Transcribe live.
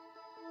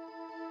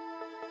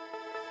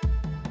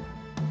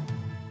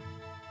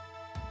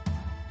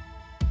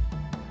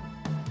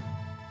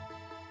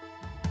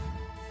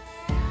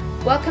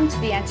Welcome to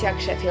the Antioch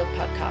Sheffield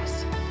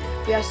podcast.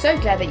 We are so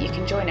glad that you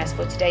can join us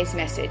for today's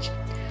message.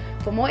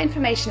 For more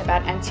information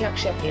about Antioch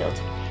Sheffield,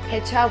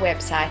 head to our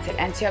website at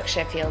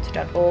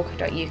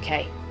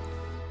antiochsheffield.org.uk.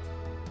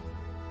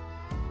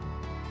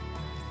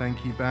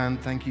 Thank you,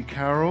 band. Thank you,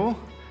 Carol.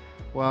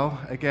 Well,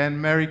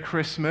 again, Merry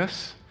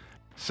Christmas.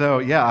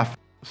 So, our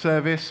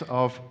service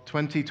of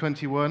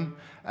 2021,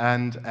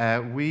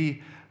 and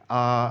we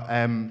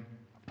are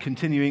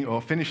continuing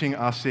or finishing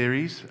our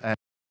series,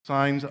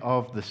 Signs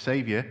of the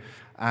Saviour,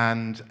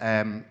 and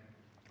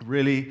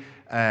really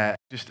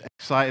just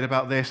excited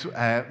about this,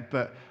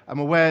 but I'm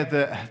aware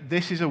that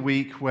this is a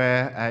week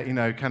where,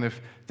 kind of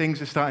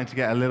things are starting to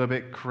get a little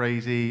bit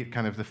crazy,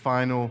 kind of the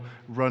final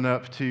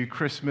run-up to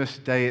Christmas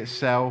Day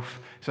itself.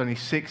 It's only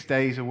 6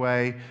 days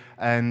away,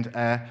 and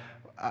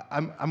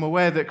I'm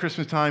aware that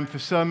Christmas time for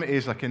some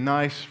is like a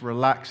nice,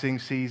 relaxing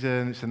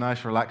season. It's a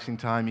nice, relaxing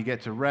time. You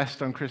get to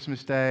rest on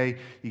Christmas Day.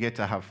 You get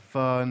to have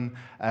fun,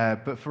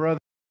 but for others,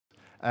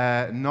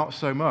 not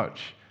so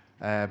much.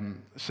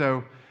 I'm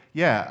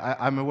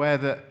aware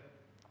that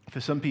for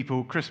some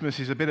people,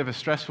 Christmas is a bit of a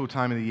stressful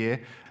time of the year.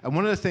 And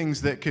one of the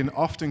things that can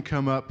often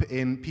come up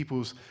in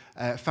people's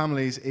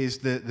families is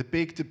the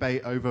big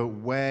debate over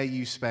where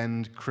you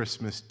spend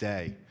Christmas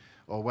Day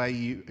or where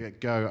you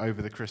go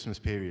over the Christmas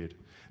period.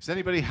 Does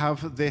anybody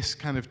have this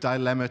kind of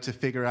dilemma to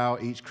figure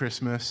out each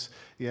Christmas?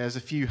 Yeah, there's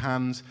a few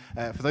hands.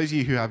 For those of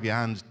you who have your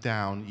hands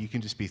down, you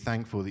can just be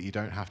thankful that you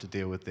don't have to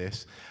deal with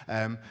this.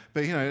 But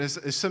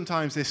there's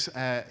sometimes this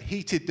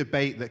heated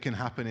debate that can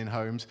happen in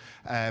homes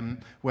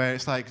where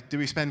it's like, do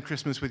we spend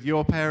Christmas with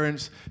your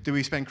parents? Do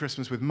we spend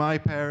Christmas with my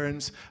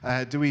parents?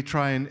 Do we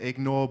try and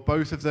ignore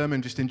both of them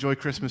and just enjoy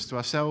Christmas to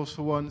ourselves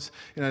for once?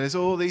 There's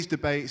all these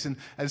debates, and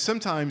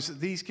sometimes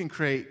these can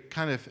create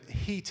kind of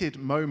heated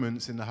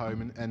moments in the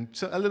home and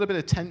so a little bit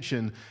of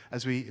tension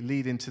as we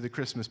lead into the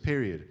Christmas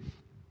period.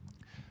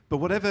 But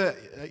whatever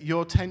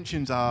your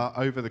tensions are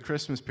over the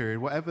Christmas period,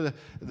 whatever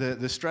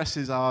the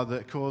stresses are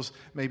that cause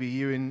maybe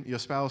you and your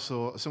spouse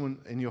or someone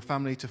in your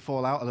family to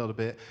fall out a little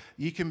bit,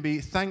 you can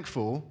be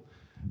thankful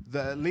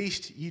that at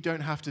least you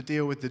don't have to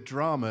deal with the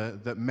drama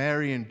that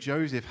Mary and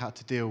Joseph had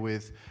to deal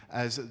with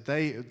as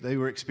they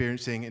were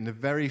experiencing in the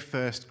very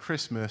first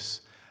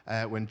Christmas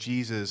when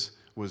Jesus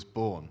was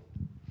born.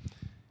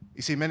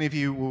 You see, many of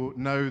you will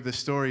know the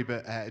story,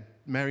 but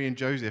Mary and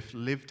Joseph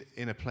lived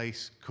in a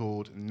place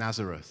called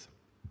Nazareth.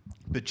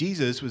 But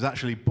Jesus was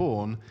actually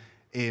born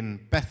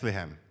in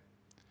Bethlehem.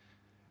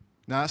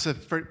 Now, that's a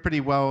pretty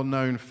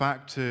well-known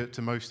fact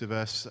to most of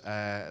us,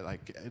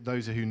 like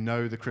those who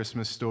know the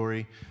Christmas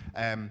story.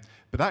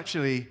 But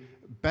actually,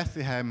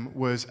 Bethlehem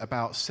was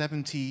about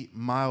 70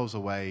 miles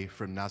away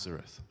from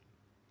Nazareth.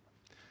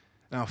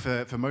 Now,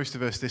 for most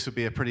of us, this would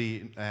be a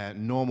pretty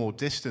normal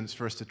distance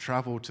for us to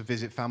travel to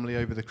visit family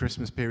over the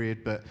Christmas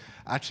period, but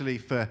actually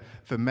for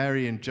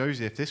Mary and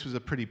Joseph, this was a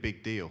pretty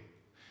big deal.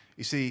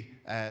 You see,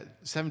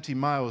 70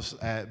 miles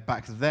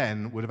back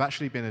then would have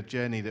actually been a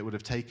journey that would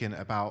have taken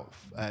about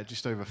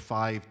just over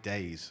 5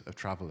 days of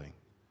traveling.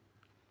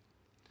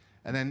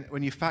 And then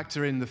when you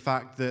factor in the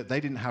fact that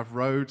they didn't have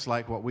roads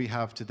like what we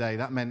have today,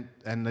 that meant,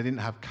 and they didn't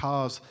have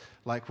cars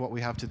like what we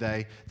have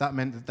today, that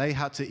meant that they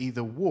had to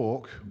either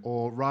walk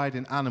or ride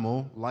an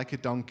animal like a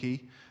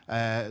donkey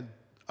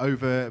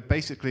over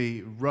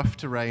basically rough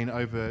terrain,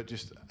 over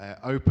just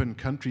open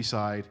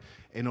countryside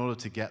in order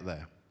to get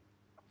there.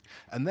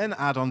 And then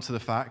add on to the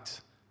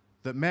fact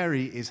that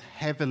Mary is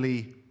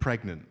heavily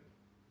pregnant.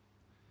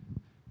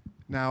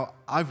 Now,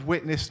 I've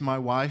witnessed my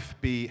wife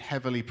be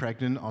heavily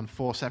pregnant on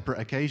 4 separate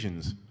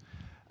occasions,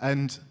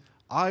 and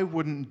I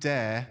wouldn't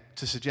dare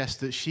to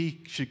suggest that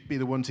she should be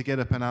the one to get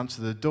up and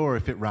answer the door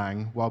if it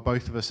rang while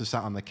both of us are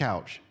sat on the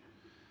couch.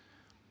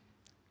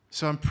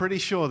 So I'm pretty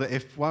sure that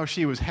if, while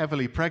she was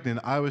heavily pregnant,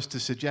 I was to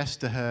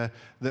suggest to her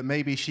that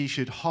maybe she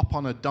should hop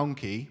on a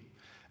donkey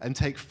and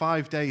take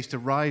 5 days to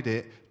ride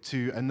it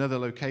to another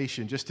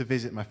location just to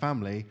visit my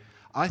family,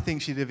 I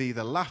think she'd have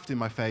either laughed in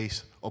my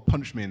face or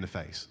punched me in the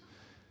face.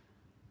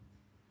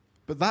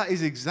 But that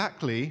is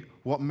exactly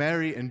what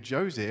Mary and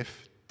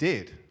Joseph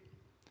did.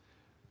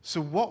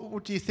 So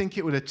what do you think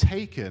it would have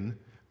taken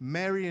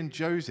Mary and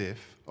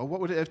Joseph, or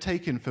what would it have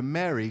taken for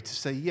Mary to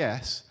say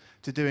yes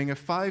to doing a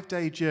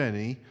 5-day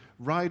journey,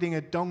 riding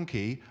a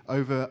donkey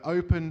over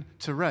open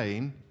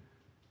terrain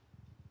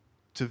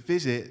to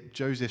visit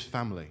Joseph's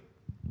family?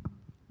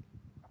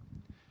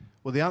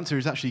 Well, the answer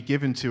is actually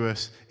given to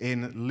us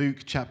in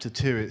Luke chapter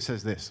 2. It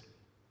says this: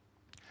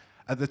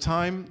 At that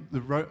time,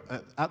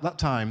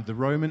 the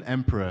Roman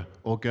Emperor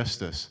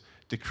Augustus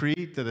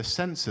decreed that a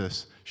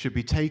census should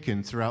be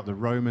taken throughout the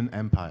Roman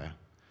Empire.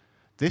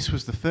 This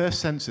was the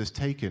first census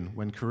taken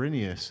when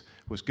Quirinius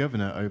was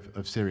governor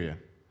of Syria.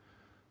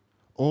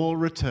 All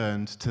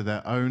returned to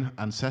their own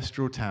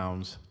ancestral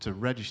towns to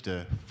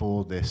register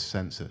for this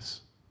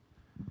census.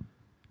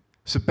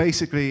 So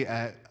basically,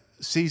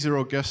 Caesar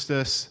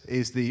Augustus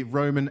is the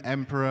Roman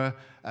emperor.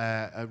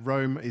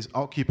 Rome is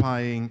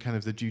occupying kind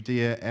of the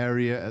Judea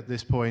area at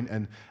this point,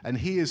 and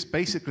he has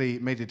basically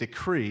made a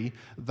decree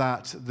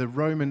that the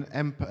Roman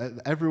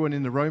everyone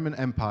in the Roman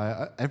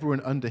Empire,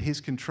 everyone under his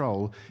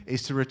control,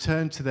 is to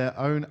return to their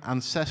own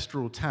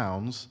ancestral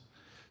towns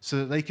so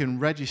that they can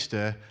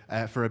register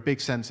for a big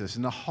census.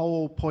 And the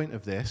whole point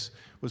of this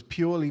was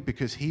purely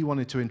because he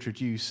wanted to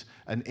introduce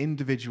an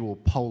individual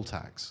poll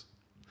tax.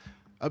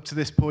 Up to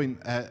this point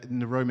in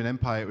the Roman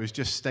Empire, it was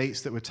just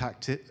states that were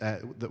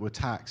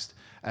taxed.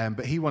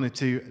 But he wanted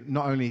to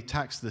not only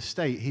tax the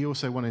state, he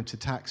also wanted to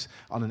tax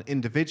on an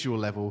individual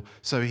level.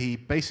 So he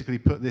basically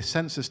put this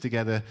census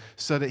together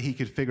so that he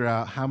could figure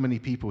out how many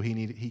people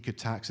he could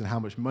tax and how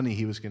much money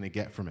he was going to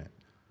get from it.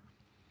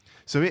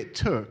 So it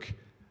took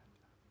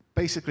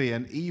basically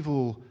an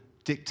evil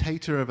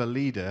dictator of a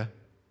leader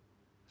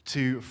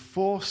to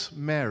force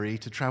Mary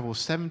to travel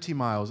 70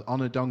 miles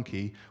on a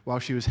donkey while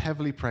she was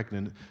heavily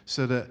pregnant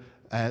so that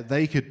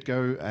they could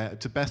go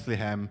to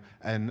Bethlehem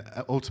and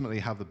ultimately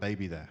have the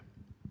baby there.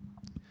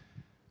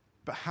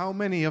 But how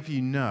many of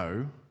you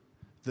know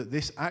that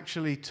this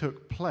actually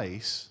took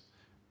place,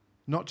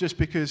 not just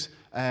because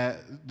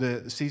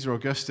the Caesar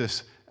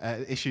Augustus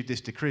issued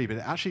this decree, but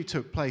it actually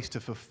took place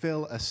to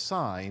fulfill a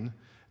sign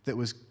that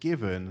was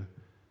given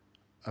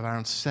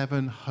around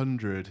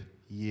 700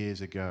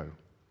 years ago?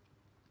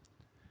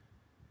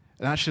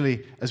 And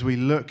actually, as we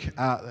look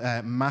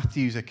at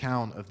Matthew's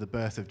account of the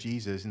birth of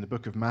Jesus in the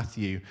book of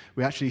Matthew,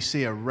 we actually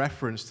see a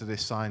reference to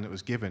this sign that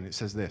was given. It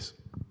says this: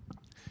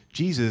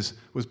 Jesus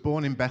was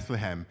born in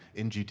Bethlehem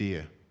in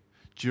Judea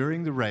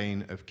during the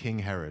reign of King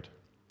Herod.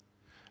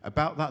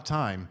 About that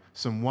time,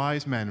 some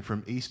wise men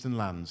from eastern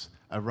lands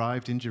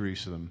arrived in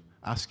Jerusalem,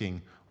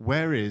 asking,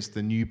 "Where is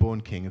the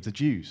newborn King of the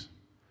Jews?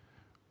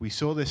 We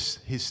saw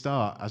his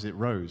star as it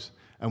rose,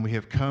 and we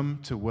have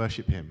come to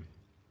worship him."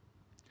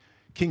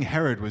 King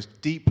Herod was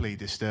deeply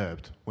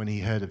disturbed when he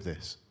heard of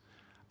this,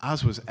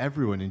 as was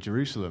everyone in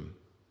Jerusalem.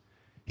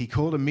 He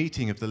called a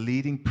meeting of the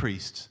leading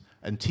priests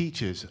and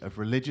teachers of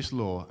religious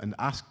law and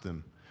asked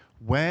them,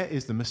 "Where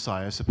is the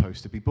Messiah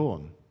supposed to be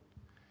born?"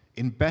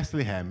 "In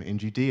Bethlehem in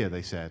Judea,"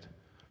 they said,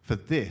 "for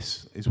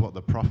this is what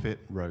the prophet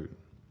wrote.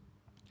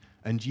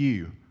 And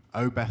you,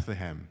 O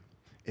Bethlehem,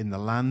 in the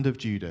land of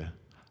Judah,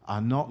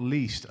 are not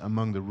least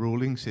among the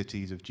ruling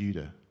cities of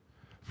Judah,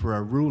 for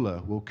a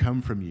ruler will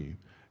come from you,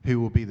 who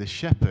will be the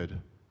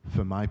shepherd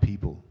for my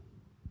people."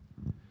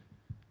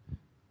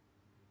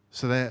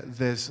 So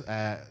there's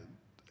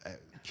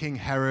King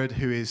Herod,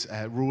 who is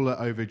ruler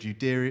over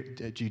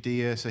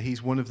Judea. So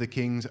he's one of the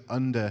kings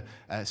under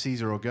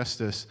Caesar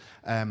Augustus.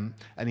 And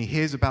he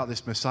hears about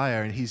this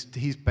Messiah, and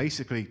he's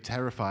basically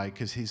terrified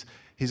because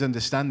his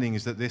understanding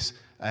is that this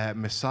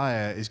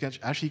Messiah is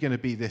actually going to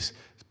be this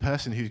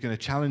person who's going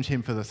to challenge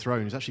him for the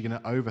throne, who's actually going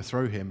to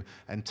overthrow him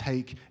and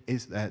take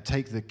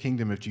the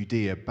kingdom of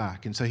Judea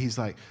back. And so he's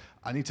like,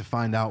 I need to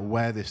find out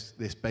where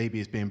this baby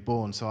is being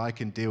born so I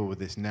can deal with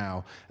this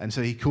now. And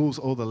so he calls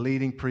all the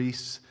leading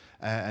priests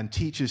and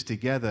teachers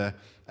together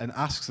and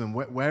asks them,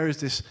 where is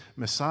this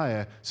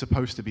Messiah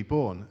supposed to be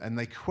born? And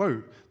they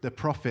quote the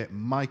prophet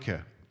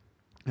Micah.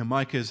 And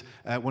Micah's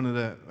one of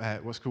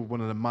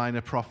the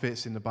minor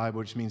prophets in the Bible,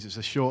 which means it's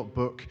a short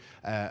book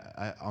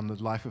on the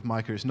life of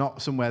Micah. It's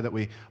not somewhere that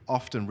we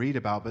often read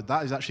about, but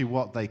that is actually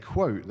what they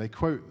quote. They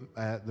quote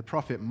the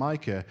prophet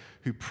Micah,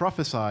 who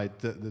prophesied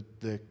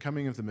that the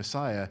coming of the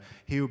Messiah,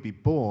 he would be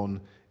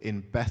born in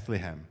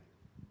Bethlehem.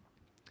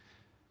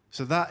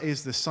 So that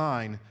is the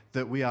sign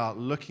that we are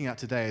looking at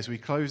today as we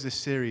close this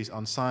series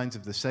on signs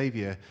of the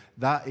Savior.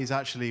 That is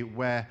actually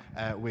where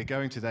we're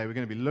going today. We're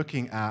going to be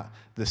looking at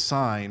the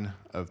sign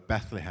of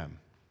Bethlehem.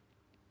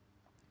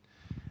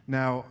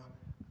 Now,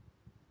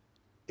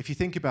 if you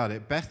think about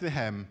it,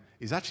 Bethlehem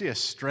is actually a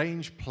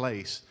strange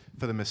place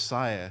for the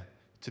Messiah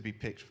to be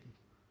picked.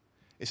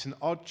 It's an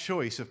odd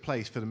choice of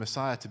place for the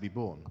Messiah to be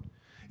born.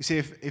 You see,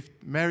 if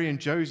Mary and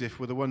Joseph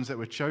were the ones that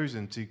were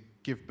chosen to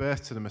give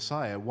birth to the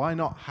Messiah, why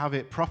not have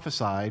it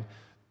prophesied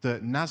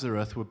that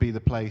Nazareth would be the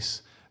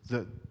place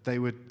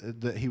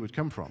that he would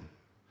come from?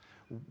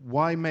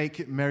 Why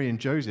make Mary and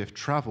Joseph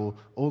travel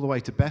all the way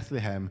to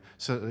Bethlehem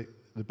so that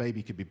the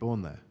baby could be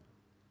born there?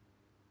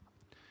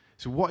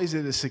 So what is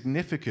it that's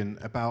significant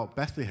about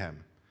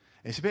Bethlehem?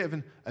 It's a bit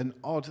of an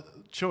odd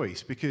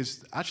choice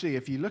because actually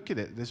if you look at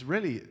it, there's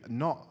really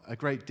not a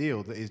great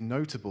deal that is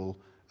notable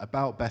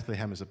about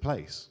Bethlehem as a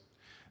place.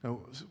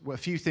 Now, a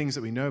few things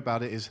that we know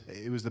about it is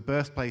it was the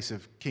birthplace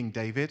of King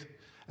David,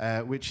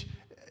 which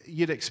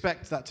you'd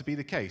expect that to be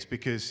the case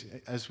because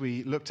as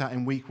we looked at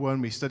in week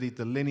 1, we studied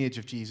the lineage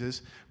of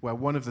Jesus, where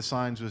one of the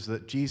signs was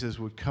that Jesus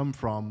would come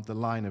from the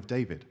line of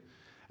David.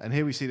 And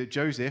here we see that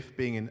Joseph,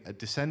 being a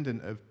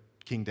descendant of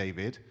King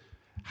David,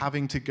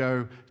 having to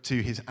go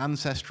to his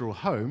ancestral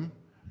home,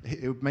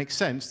 it would make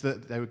sense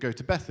that they would go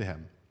to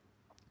Bethlehem.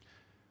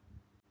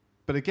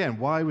 But again,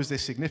 why was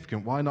this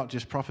significant? Why not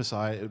just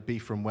prophesy it would be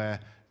from where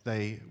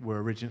they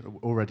were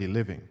already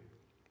living?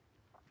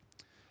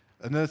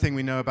 Another thing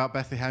we know about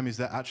Bethlehem is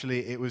that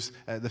actually it was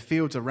the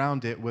fields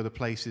around it were the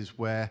places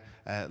where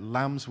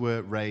lambs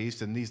were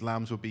raised, and these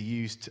lambs would be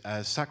used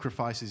as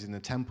sacrifices in the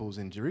temples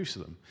in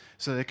Jerusalem.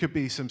 So there could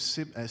be some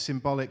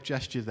symbolic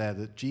gesture there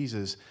that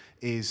Jesus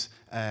is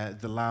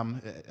the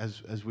lamb,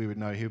 as we would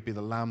know. He would be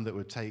the lamb that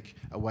would take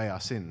away our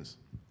sins.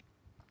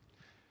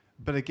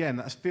 But again,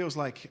 that feels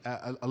like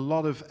a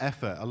lot of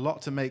effort, a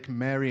lot to make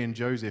Mary and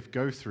Joseph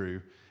go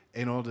through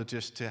in order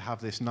just to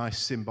have this nice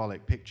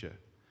symbolic picture.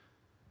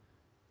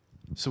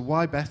 So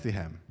why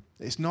Bethlehem?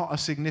 It's not a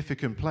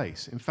significant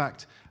place. In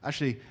fact,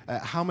 actually,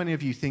 how many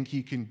of you think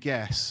you can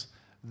guess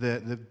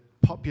the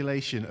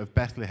population of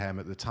Bethlehem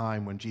at the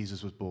time when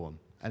Jesus was born?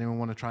 Anyone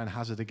want to try and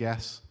hazard a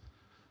guess?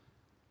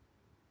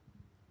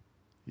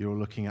 You're all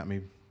looking at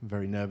me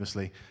very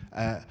nervously.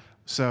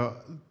 So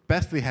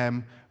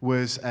Bethlehem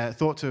was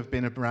thought to have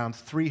been around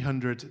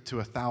 300 to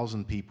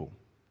 1,000 people.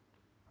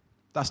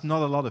 That's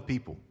not a lot of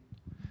people.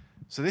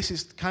 So this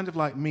is kind of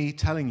like me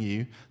telling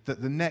you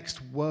that the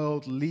next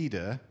world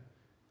leader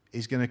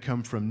is going to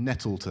come from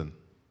Nettleton.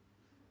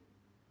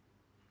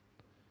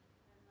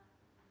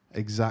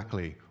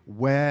 Exactly.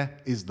 Where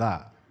is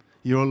that?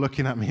 You're all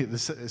looking at me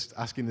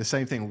asking the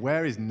same thing.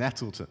 Where is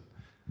Nettleton?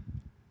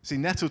 See,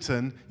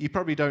 Nettleton, you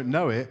probably don't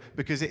know it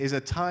because it is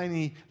a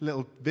tiny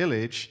little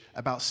village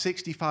about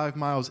 65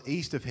 miles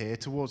east of here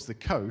towards the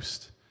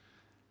coast,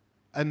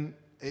 and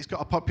it's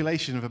got a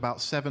population of about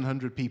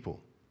 700 people.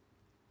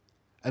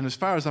 And as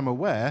far as I'm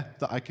aware,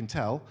 that I can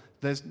tell,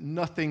 there's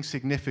nothing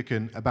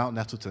significant about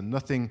Nettleton.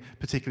 Nothing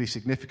particularly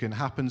significant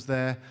happens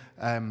there.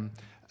 And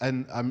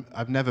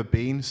I've never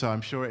been, so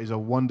I'm sure it is a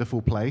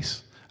wonderful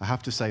place. I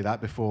have to say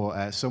that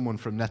before someone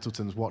from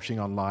Nettleton's watching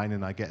online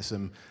and I get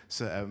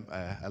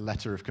a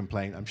letter of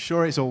complaint. I'm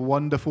sure it's a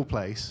wonderful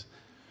place.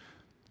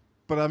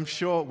 But I'm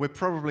sure we're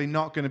probably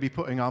not going to be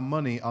putting our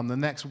money on the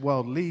next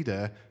world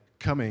leader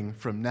coming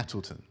from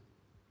Nettleton.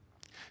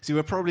 See,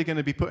 we're probably going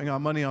to be putting our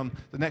money on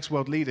the next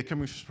world leader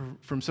coming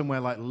from somewhere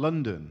like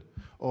London,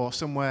 or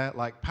somewhere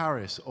like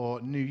Paris,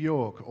 or New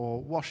York, or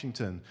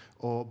Washington,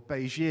 or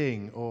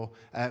Beijing, or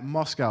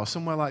Moscow,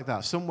 somewhere like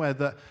that. Somewhere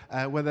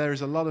that where there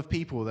is a lot of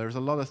people, there is a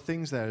lot of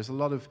things there, there's a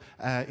lot of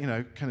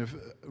kind of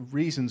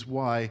reasons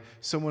why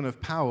someone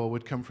of power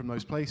would come from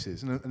those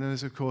places. And then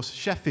there's of course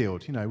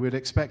Sheffield. We'd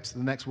expect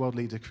the next world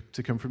leader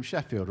to come from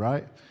Sheffield,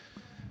 right?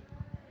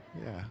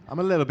 Yeah, I'm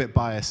a little bit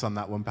biased on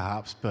that one,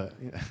 perhaps, but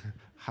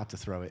had to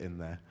throw it in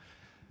there.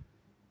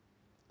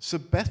 So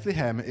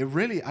Bethlehem, it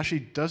really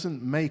actually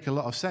doesn't make a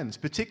lot of sense,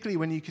 particularly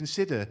when you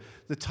consider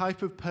the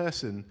type of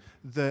person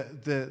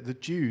that the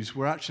Jews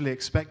were actually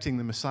expecting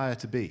the Messiah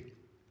to be.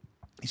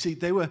 You see,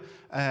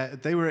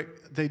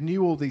 they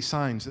knew all these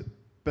signs,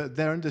 but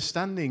their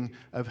understanding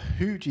of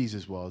who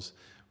Jesus was,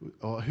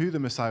 or who the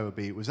Messiah would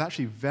be, was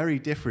actually very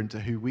different to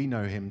who we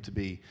know him to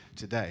be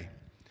today.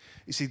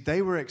 You see,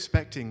 they were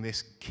expecting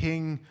this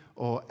king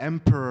or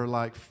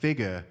emperor-like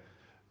figure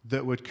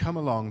that would come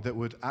along, that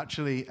would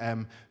actually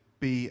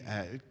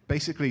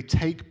basically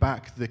take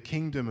back the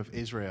kingdom of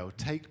Israel,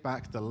 take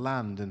back the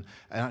land, and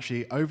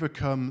actually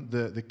overcome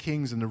the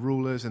kings and the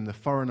rulers and the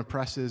foreign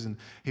oppressors, and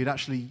he'd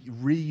actually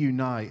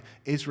reunite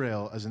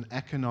Israel as an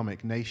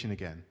economic nation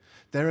again.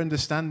 Their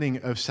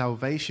understanding of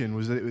salvation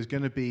was that it was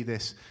going to be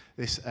this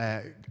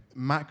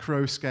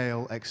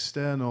macro-scale,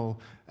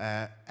 external,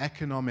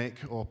 economic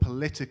or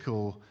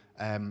political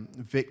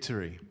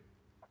victory.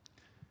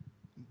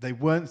 They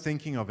weren't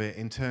thinking of it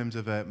in terms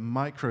of a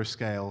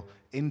micro-scale,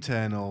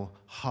 internal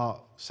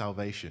heart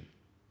salvation.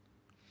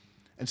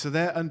 And so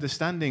their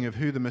understanding of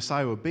who the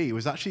Messiah would be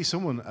was actually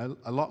someone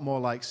a lot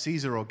more like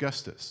Caesar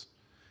Augustus.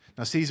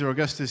 Now, Caesar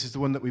Augustus is the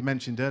one that we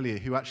mentioned earlier,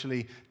 who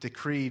actually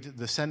decreed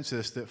the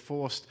census that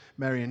forced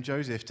Mary and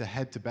Joseph to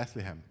head to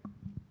Bethlehem.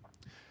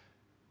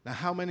 Now,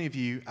 how many of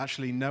you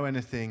actually know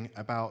anything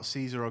about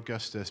Caesar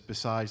Augustus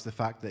besides the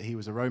fact that he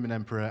was a Roman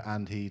emperor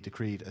and he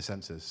decreed a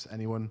census?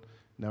 Anyone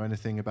know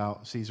anything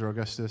about Caesar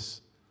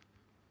Augustus?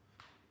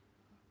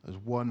 There's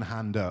one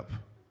hand up.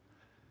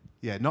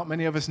 Yeah, not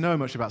many of us know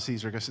much about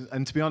Caesar Augustus.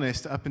 And to be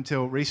honest, up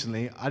until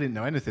recently, I didn't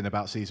know anything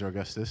about Caesar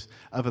Augustus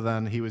other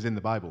than he was in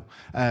the Bible.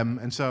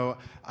 And so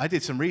I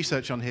did some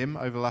research on him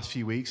over the last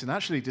few weeks and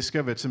actually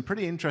discovered some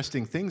pretty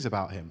interesting things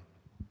about him.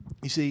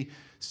 You see,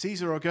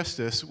 Caesar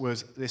Augustus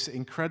was this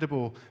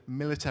incredible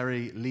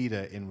military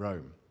leader in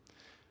Rome.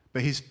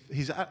 But his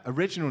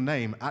original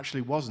name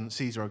actually wasn't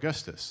Caesar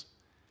Augustus.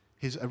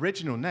 His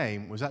original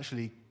name was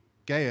actually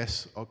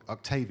Gaius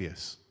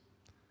Octavius.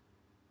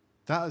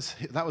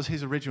 That was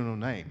his original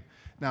name.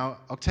 Now,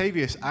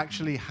 Octavius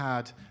actually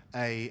had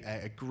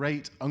a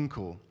great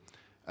uncle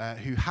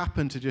who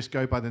happened to just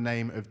go by the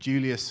name of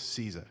Julius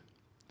Caesar.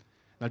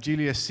 Now,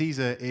 Julius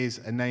Caesar is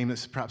a name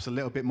that's perhaps a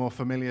little bit more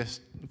familiar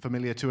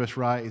to us,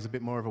 right? He's a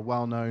bit more of a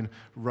well-known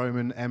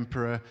Roman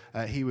emperor.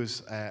 He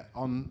was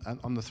on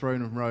the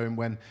throne of Rome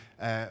when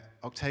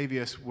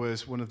Octavius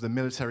was one of the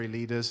military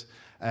leaders.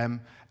 And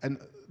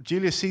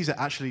Julius Caesar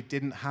actually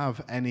didn't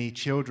have any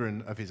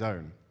children of his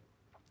own.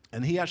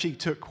 And he actually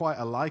took quite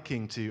a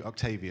liking to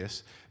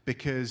Octavius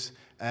because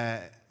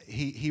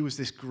he was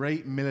this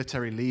great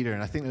military leader,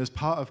 and I think there was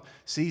part of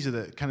Caesar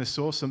that kind of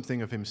saw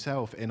something of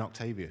himself in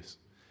Octavius.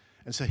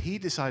 And so he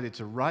decided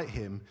to write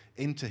him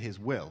into his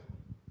will.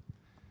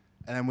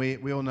 And then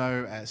we all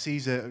know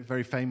Caesar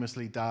very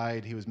famously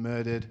died. He was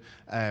murdered.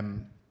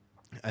 And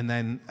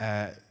then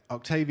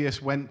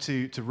Octavius went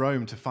to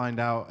Rome to find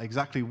out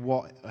exactly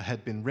what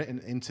had been written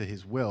into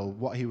his will,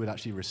 what he would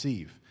actually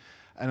receive.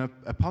 And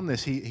upon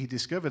this, he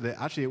discovered that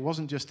actually it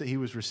wasn't just that he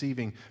was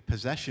receiving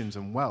possessions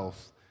and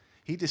wealth.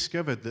 He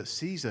discovered that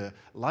Caesar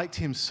liked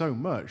him so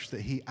much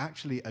that he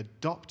actually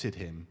adopted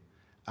him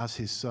as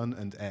his son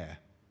and heir.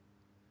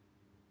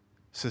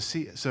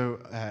 So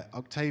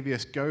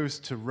Octavius goes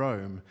to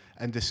Rome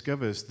and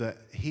discovers that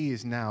he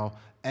is now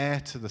heir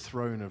to the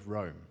throne of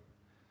Rome.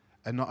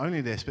 And not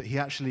only this, but he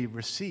actually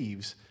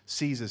receives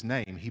Caesar's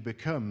name. He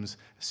becomes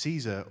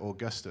Caesar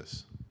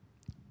Augustus,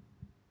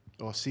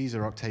 or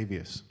Caesar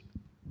Octavius.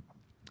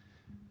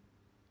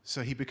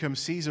 So he becomes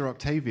Caesar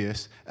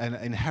Octavius and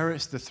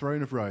inherits the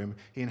throne of Rome.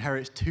 He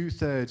inherits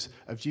 2/3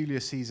 of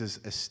Julius Caesar's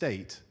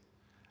estate.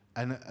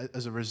 And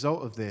as a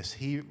result of this,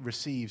 he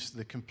receives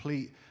the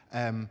complete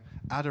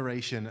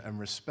adoration and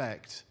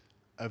respect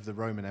of the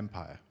Roman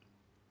Empire.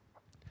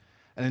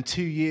 And then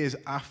 2 years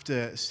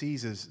after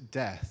Caesar's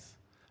death,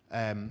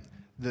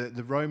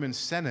 the Roman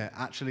Senate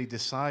actually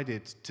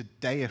decided to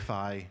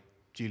deify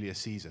Julius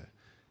Caesar.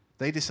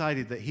 They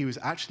decided that he was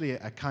actually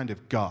a kind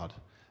of god.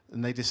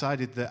 And they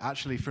decided that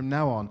actually from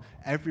now on,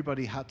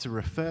 everybody had to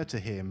refer to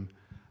him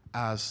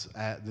as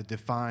the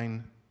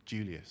divine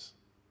Julius.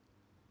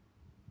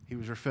 He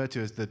was referred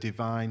to as the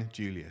divine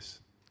Julius,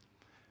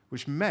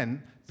 which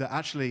meant that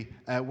actually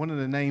one of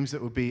the names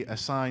that would be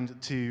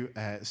assigned to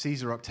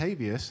Caesar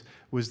Octavius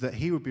was that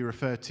he would be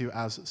referred to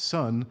as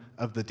Son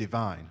of the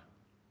Divine.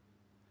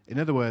 In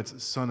other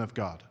words, Son of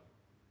God.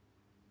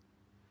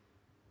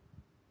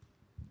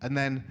 And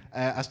then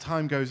as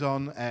time goes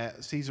on,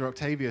 Caesar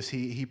Octavius,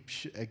 he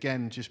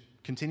again just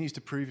continues to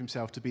prove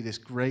himself to be this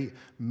great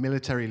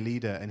military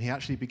leader, and he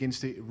actually begins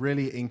to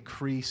really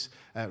increase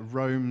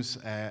Rome's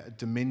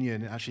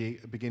dominion, actually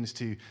begins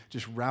to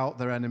just rout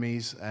their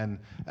enemies, and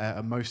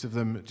most of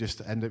them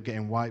just end up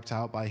getting wiped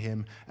out by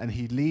him. And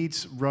he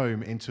leads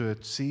Rome into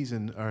a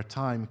season or a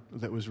time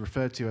that was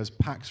referred to as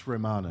Pax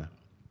Romana.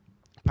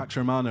 Pax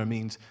Romana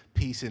means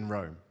peace in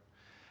Rome.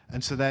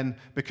 And so then,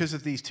 because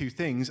of these two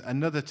things,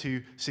 another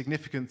two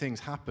significant things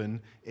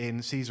happen in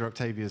Caesar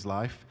Octavius'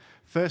 life.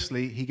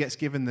 Firstly, he gets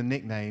given the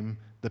nickname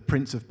the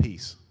Prince of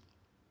Peace.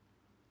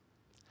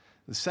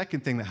 The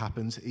second thing that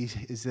happens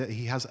is that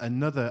he has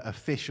another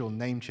official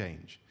name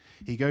change.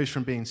 He goes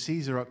from being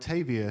Caesar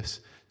Octavius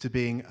to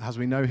being, as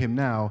we know him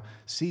now,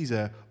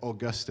 Caesar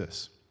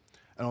Augustus.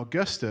 And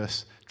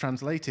Augustus,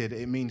 translated,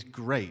 it means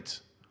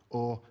great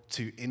or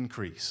to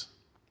increase.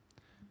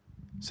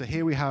 So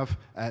here we have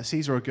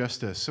Caesar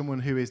Augustus, someone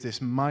who is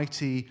this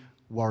mighty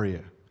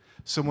warrior,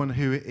 someone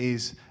who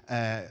is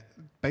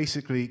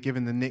basically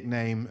given the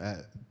nickname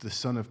the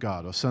Son of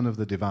God or Son of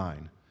the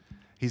Divine.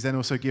 He's then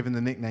also given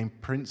the nickname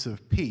Prince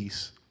of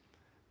Peace,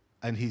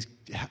 and he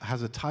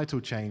has a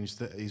title change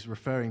that is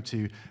referring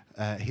to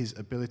his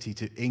ability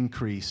to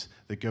increase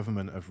the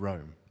government of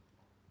Rome.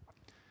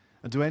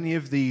 And do any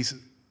of these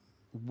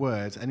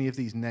words, any of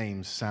these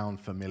names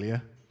sound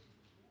familiar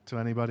to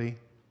anybody?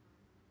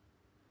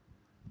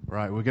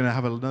 Right, we're going to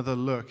have another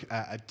look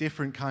at a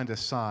different kind of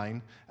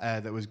sign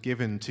that was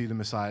given to the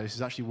Messiah. This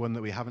is actually one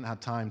that we haven't had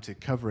time to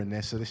cover in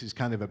this, so this is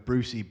kind of a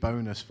Brucey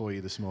bonus for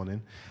you this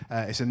morning.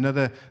 It's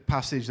another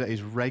passage that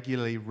is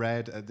regularly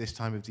read at this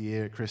time of the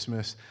year at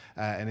Christmas,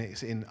 and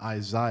it's in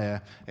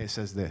Isaiah. It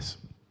says this.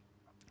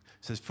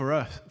 It says,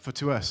 For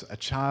to us a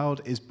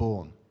child is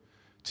born,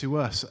 to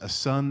us a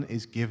son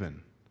is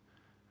given,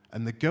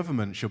 and the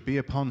government shall be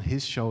upon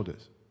his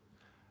shoulders,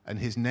 and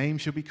his name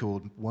shall be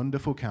called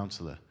Wonderful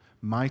Counselor,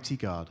 Mighty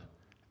God,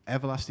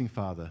 Everlasting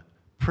Father,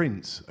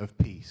 Prince of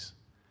Peace,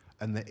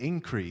 and the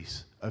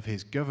increase of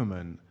his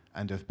government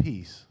and of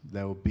peace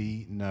there will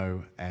be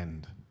no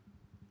end.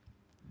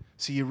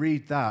 So you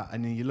read that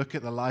and then you look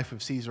at the life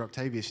of Caesar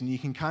Octavius and you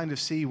can kind of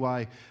see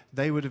why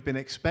they would have been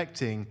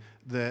expecting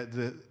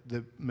the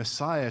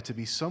Messiah to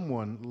be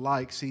someone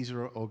like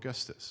Caesar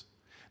Augustus.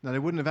 Now, they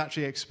wouldn't have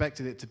actually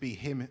expected it to be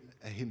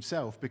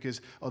himself,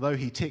 because although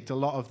he ticked a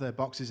lot of their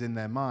boxes in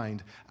their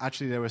mind,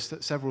 actually there were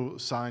several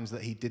signs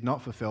that he did not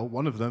fulfill,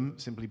 one of them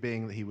simply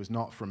being that he was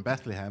not from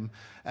Bethlehem.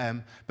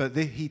 But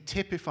he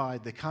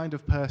typified the kind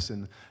of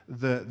person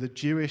the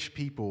Jewish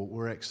people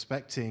were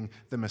expecting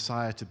the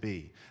Messiah to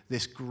be.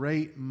 This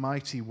great,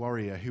 mighty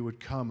warrior who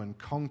would come and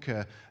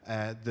conquer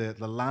the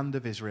land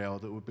of Israel,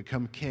 that would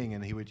become king,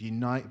 and he would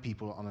unite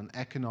people on an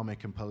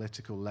economic and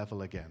political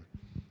level again.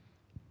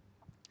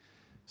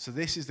 So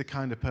this is the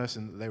kind of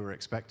person that they were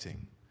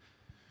expecting.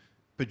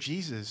 But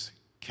Jesus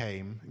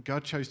came,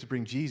 God chose to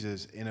bring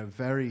Jesus in a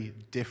very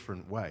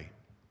different way.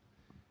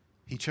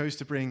 He chose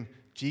to bring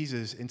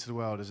Jesus into the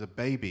world as a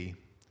baby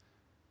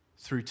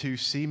through two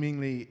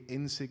seemingly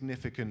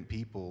insignificant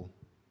people,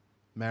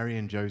 Mary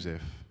and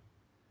Joseph,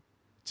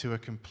 to a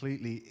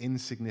completely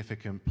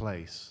insignificant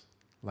place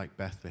like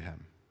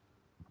Bethlehem.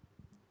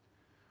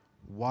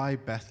 Why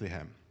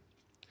Bethlehem?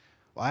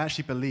 Well, I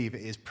actually believe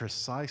it is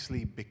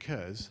precisely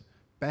because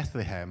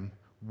Bethlehem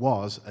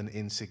was an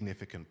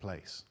insignificant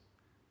place.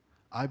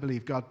 I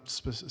believe God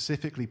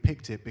specifically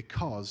picked it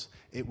because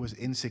it was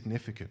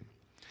insignificant.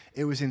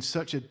 It was in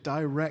such a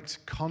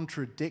direct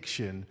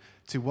contradiction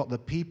to what the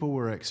people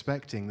were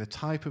expecting, the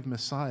type of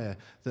Messiah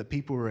that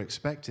people were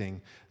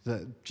expecting,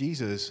 that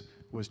Jesus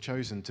was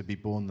chosen to be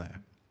born there.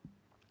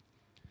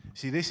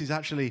 See, this is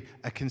actually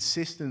a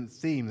consistent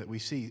theme that we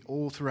see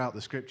all throughout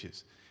the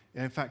Scriptures.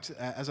 In fact,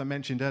 as I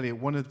mentioned earlier,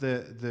 one of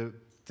the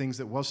things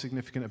that was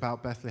significant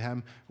about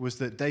Bethlehem was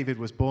that David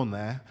was born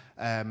there,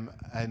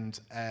 and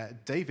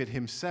David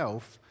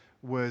himself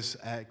was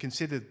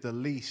considered the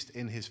least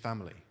in his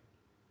family.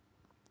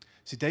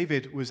 See,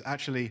 David was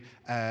actually,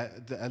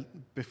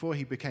 before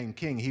he became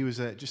king, he was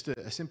just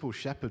a simple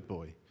shepherd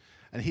boy.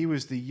 And he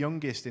was the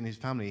youngest in his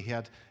family.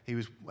 He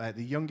was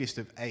the youngest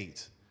of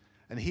 8.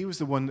 And he was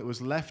the one that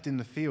was left in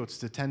the fields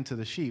to tend to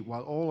the sheep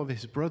while all of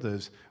his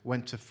brothers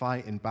went to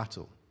fight in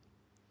battle.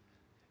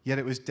 Yet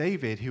it was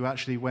David who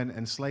actually went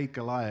and slayed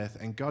Goliath,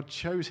 and God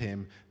chose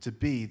him to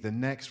be the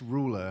next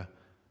ruler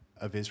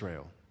of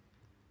Israel.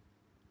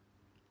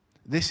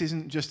 This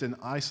isn't just an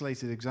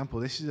isolated example.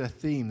 This is a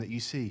theme that you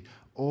see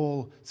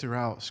all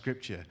throughout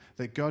Scripture,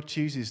 that God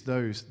chooses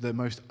the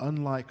most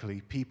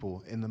unlikely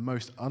people in the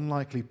most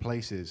unlikely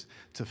places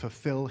to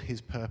fulfill his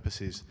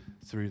purposes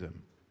through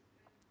them.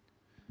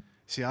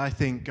 See, I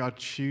think God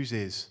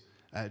chose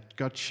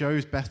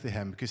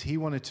Bethlehem because he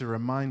wanted to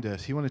remind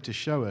us, he wanted to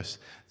show us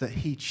that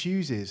he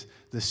chooses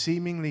the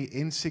seemingly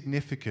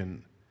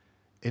insignificant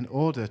in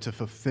order to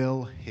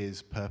fulfill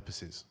his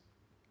purposes.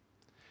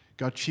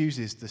 God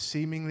chooses the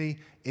seemingly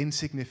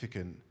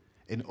insignificant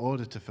in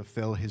order to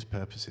fulfill his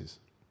purposes.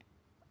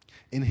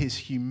 In his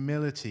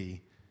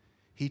humility,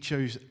 he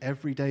chose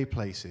everyday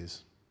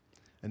places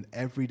and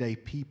everyday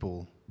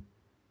people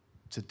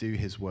to do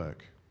his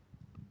work.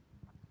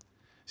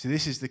 See,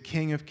 this is the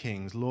King of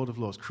Kings, Lord of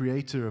Lords,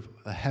 creator of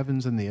the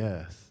heavens and the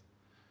earth,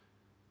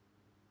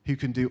 who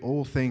can do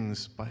all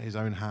things by his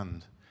own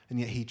hand, and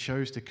yet he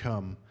chose to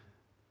come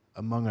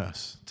among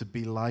us, to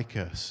be like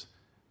us.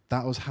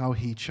 That was how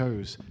he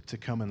chose to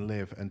come and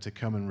live and to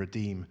come and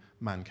redeem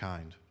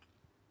mankind.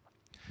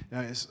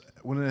 Now, it's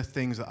one of the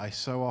things that I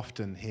so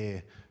often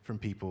hear from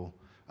people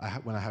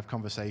when I have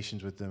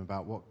conversations with them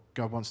about what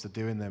God wants to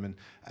do in them,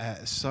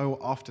 and so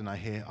often I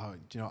hear,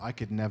 I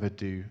could never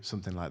do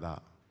something like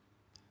that.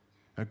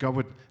 God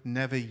would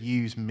never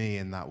use me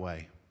in that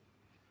way.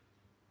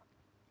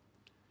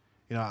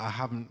 I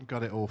haven't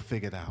got it all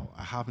figured out.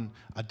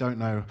 I don't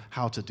know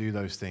how to do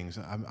those things.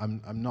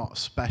 I'm not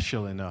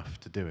special enough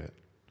to do it.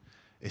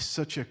 It's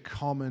such a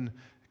common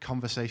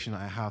conversation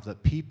that I have,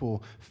 that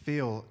people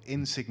feel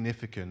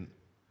insignificant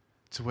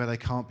to where they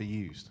can't be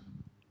used.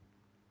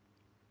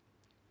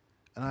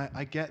 And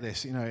I get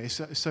this.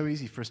 It's so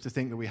easy for us to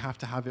think that we have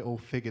to have it all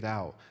figured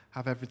out,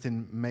 have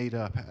everything made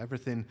up,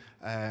 everything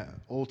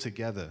all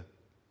together.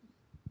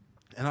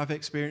 And I've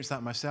experienced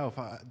that myself.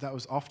 That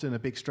was often a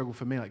big struggle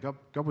for me. Like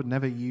God would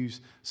never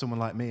use someone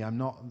like me. I'm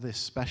not this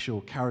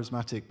special,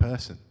 charismatic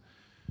person.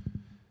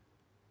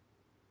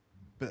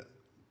 But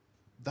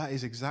that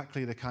is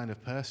exactly the kind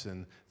of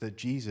person that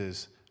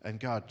Jesus and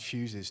God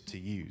chooses to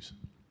use.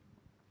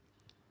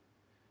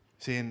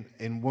 See,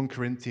 in 1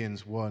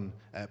 Corinthians 1,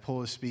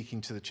 Paul is speaking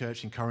to the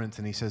church in Corinth,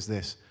 and he says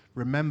this: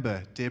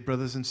 "Remember, dear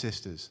brothers and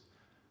sisters,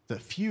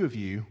 that few of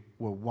you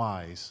were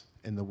wise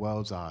in the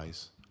world's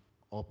eyes,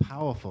 or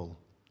powerful,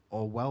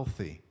 or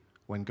wealthy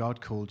when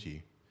God called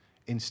you.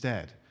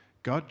 Instead,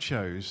 God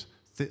chose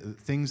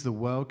things the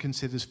world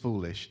considers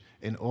foolish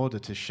in order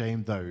to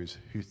shame those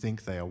who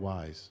think they are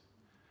wise.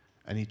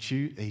 And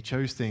he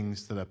chose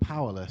things that are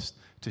powerless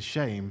to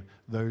shame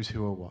those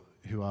who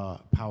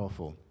are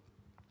powerful.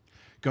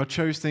 God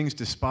chose things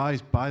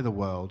despised by the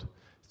world,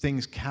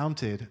 things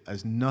counted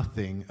as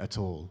nothing at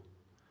all,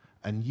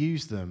 and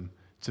used them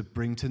to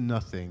bring to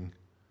nothing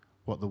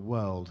what the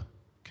world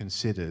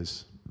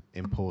considers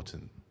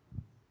important."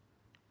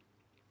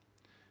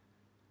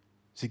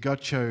 See,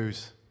 God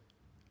chose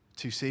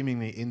two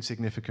seemingly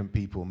insignificant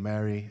people,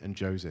 Mary and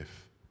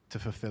Joseph, to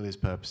fulfill his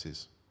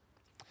purposes.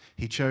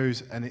 He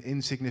chose an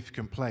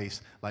insignificant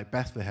place like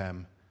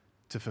Bethlehem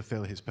to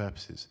fulfill his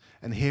purposes.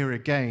 And here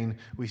again,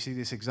 we see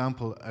this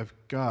example of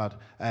God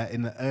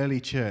in the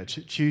early church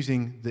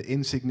choosing the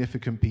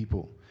insignificant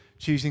people,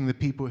 choosing the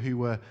people who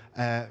were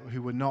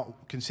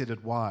not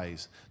considered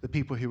wise, the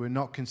people who were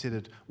not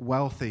considered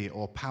wealthy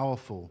or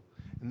powerful,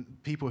 and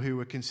people who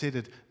were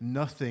considered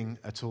nothing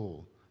at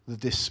all, the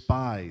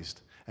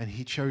despised. And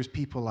he chose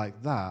people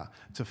like that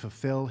to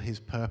fulfill his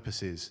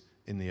purposes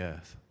in the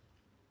earth.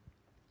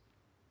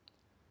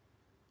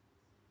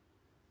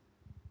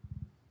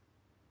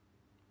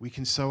 We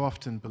can so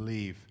often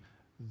believe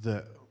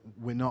that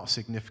we're not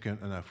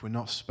significant enough, we're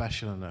not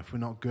special enough, we're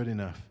not good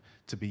enough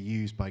to be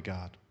used by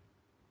God.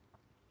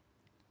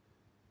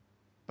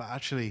 But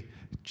actually,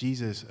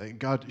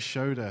 God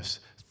showed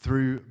us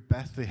through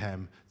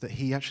Bethlehem that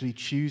he actually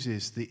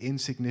chooses the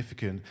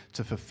insignificant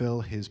to fulfill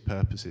his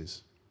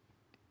purposes.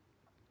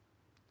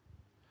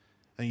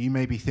 And you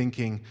may be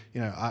thinking,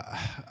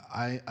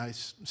 I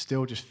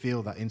still just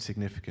feel that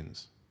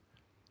insignificance.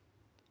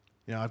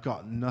 I've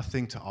got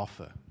nothing to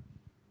offer.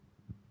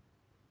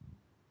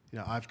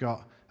 I've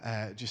got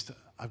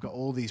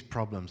all these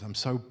problems. I'm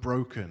so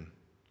broken.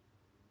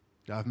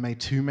 I've made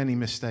too many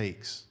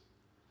mistakes.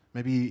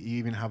 Maybe you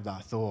even have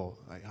that thought,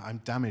 like,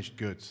 I'm damaged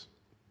goods.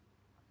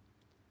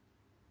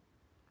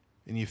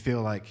 And you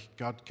feel like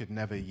God could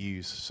never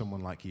use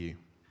someone like you.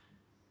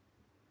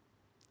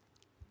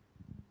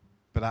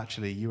 But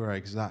actually, you are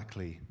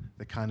exactly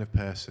the kind of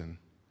person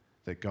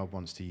that God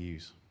wants to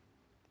use.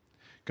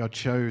 God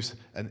chose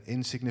an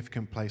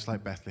insignificant place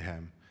like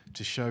Bethlehem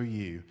to show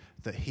you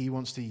that he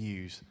wants to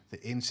use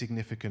the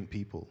insignificant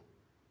people,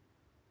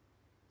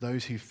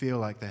 those who feel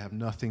like they have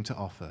nothing to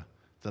offer,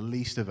 the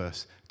least of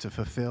us, to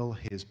fulfill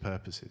his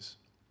purposes.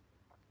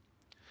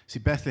 See,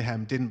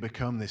 Bethlehem didn't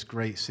become this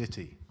great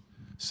city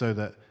so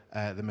that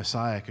the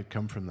Messiah could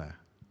come from there.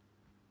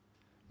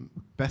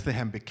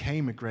 Bethlehem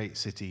became a great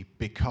city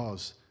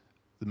because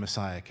the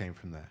Messiah came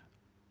from there.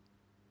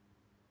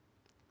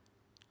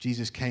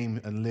 Jesus came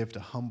and lived a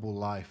humble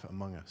life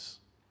among us.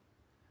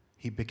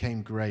 He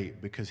became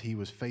great because he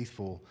was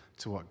faithful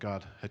to what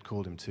God had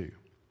called him to.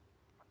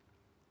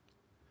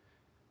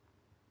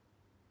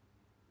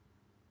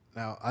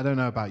 Now, I don't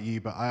know about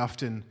you, but I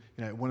often,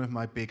 one of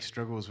my big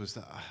struggles was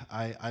that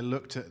I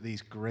looked at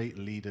these great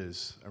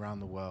leaders around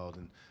the world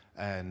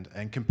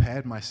and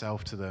compared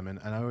myself to them. And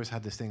I always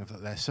had this thing of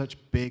that they're such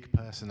big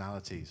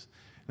personalities,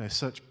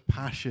 such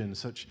passion,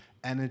 such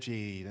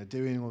energy,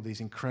 doing all these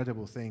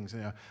incredible things.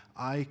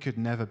 I could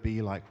never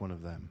be like one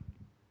of them.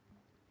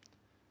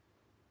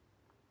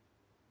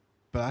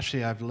 But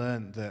actually, I've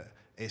learned that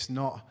it's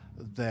not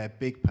their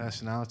big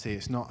personality.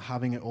 It's not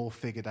having it all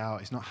figured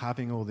out. It's not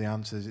having all the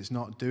answers. It's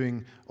not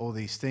doing all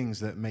these things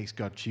that makes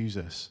God choose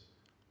us.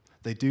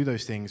 They do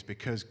those things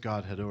because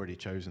God had already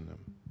chosen them.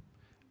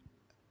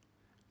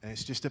 And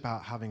it's just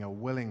about having a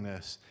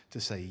willingness to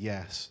say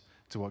yes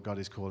to what God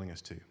is calling us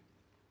to.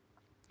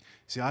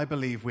 See, I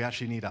believe we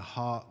actually need a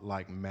heart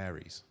like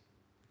Mary's.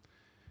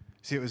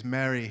 See, it was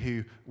Mary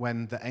who,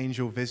 when the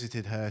angel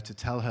visited her to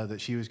tell her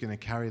that she was going to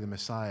carry the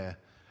Messiah,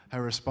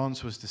 her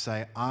response was to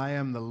say, I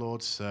am the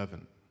Lord's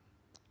servant.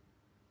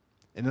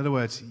 In other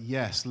words,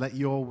 yes, let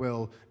your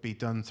will be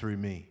done through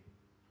me.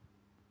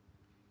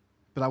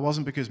 But that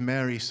wasn't because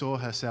Mary saw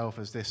herself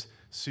as this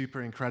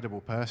super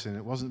incredible person.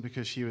 It wasn't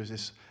because she was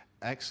this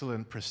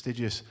excellent,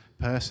 prestigious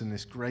person,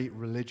 this great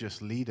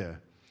religious leader.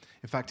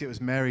 In fact, it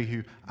was Mary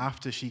who,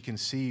 after she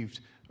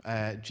conceived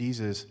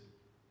Jesus,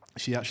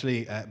 she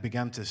actually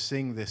began to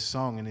sing this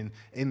song. And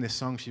in this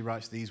song, she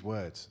writes these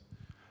words: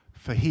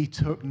 "For he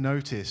took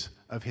notice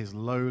of his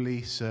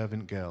lowly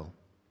servant girl,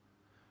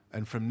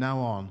 and from now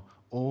on,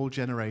 all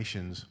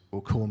generations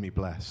will call me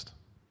blessed."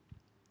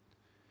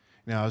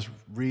 Now, I was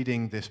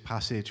reading this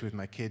passage with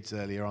my kids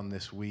earlier on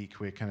this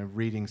week. We're kind of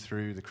reading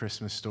through the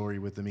Christmas story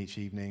with them each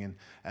evening.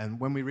 And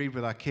when we read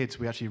with our kids,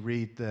 we actually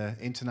read the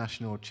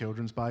International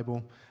Children's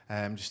Bible,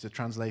 just a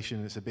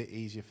translation that's a bit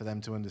easier for them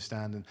to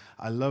understand. And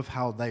I love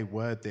how they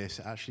word this.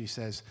 It actually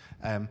says,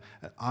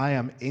 I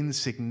am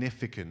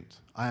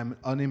insignificant. I am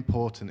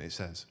unimportant, it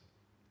says.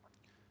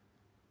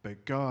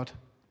 But God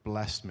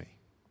blessed me.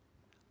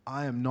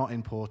 I am not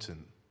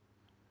important,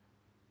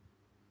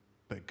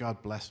 but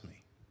God blessed me.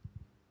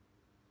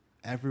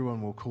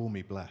 Everyone will call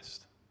me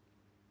blessed.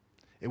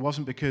 It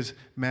wasn't because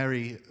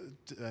Mary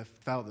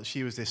felt that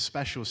she was this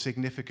special,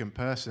 significant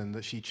person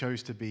that she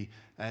chose to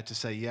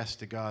say yes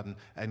to God,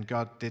 and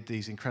God did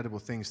these incredible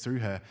things through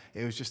her.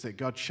 It was just that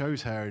God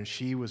chose her, and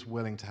she was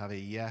willing to have a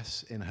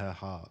yes in her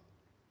heart.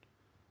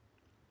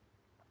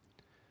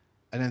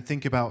 And then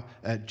think about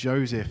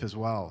Joseph as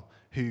well,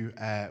 who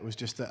was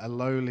just a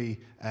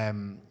lowly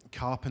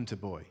carpenter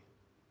boy.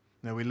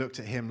 Now, we looked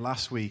at him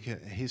last week,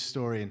 at his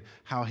story, and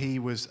how he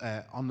was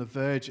on the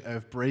verge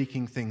of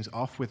breaking things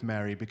off with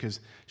Mary because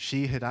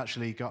she had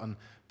actually gotten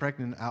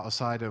pregnant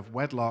outside of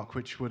wedlock,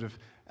 which would have,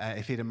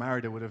 if he'd have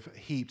married her, would have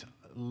heaped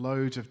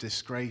loads of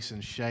disgrace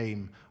and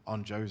shame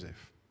on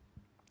Joseph.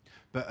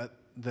 But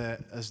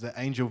as the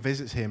angel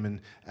visits him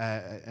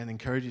and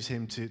encourages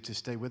him to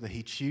stay with her,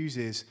 he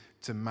chooses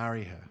to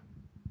marry her.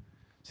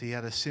 So he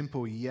had a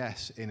simple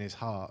yes in his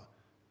heart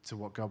to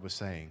what God was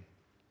saying.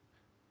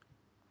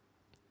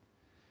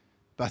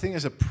 But I think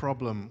there's a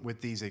problem with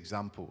these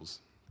examples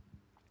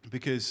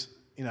because,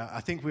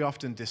 I think we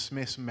often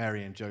dismiss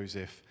Mary and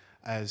Joseph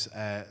as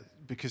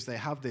because they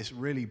have this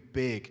really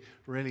big,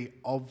 really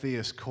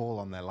obvious call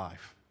on their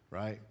life,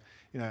 right?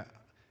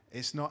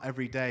 It's not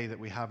every day that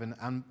we have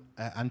an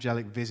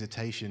angelic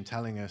visitation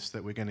telling us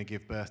that we're going to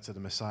give birth to the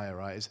Messiah,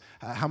 right?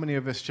 How many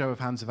of us, show of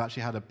hands, have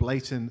actually had a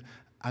blatant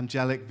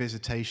angelic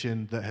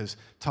visitation that has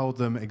told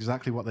them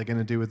exactly what they're going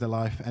to do with their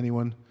life?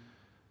 Anyone?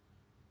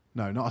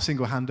 No, not a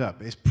single hand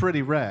up. It's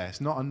pretty rare. It's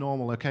not a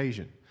normal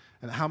occasion.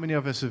 And how many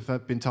of us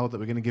have been told that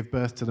we're going to give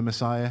birth to the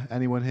Messiah?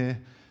 Anyone here?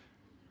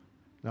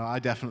 No, I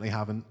definitely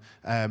haven't.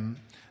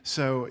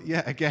 So,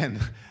 yeah, again,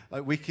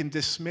 like we can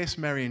dismiss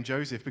Mary and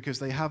Joseph because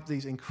they have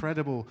these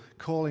incredible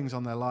callings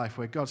on their life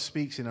where God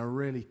speaks in a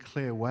really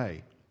clear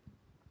way.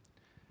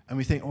 And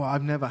we think, well,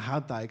 I've never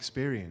had that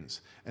experience.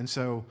 And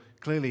so,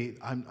 clearly,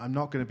 I'm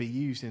not going to be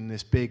used in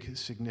this big,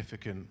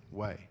 significant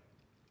way.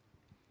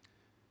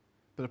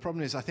 But the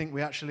problem is, I think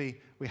we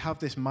have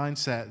this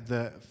mindset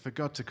that for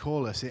God to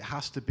call us, it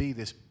has to be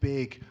this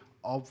big,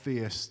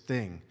 obvious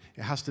thing.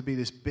 It has to be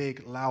this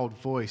big, loud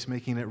voice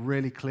making it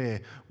really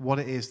clear what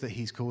it is that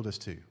he's called us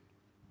to.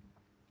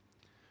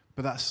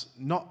 But that's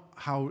not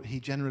how he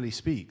generally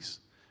speaks.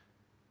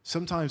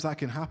 Sometimes that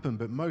can happen,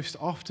 but most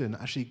often,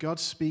 actually, God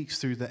speaks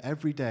through the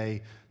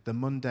everyday, the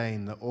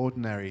mundane, the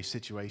ordinary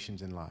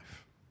situations in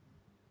life.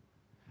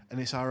 And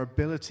it's our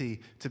ability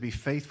to be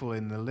faithful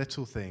in the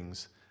little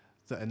things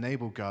that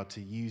enable God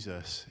to use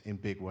us in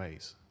big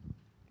ways.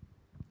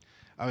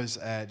 I was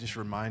just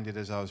reminded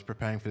as I was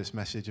preparing for this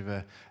message of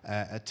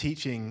a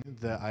teaching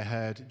that I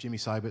heard Jimmy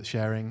Seibert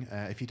sharing.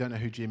 If you don't know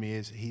who Jimmy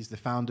is, he's the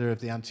founder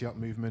of the Antioch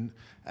movement.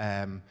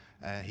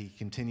 He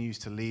continues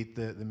to lead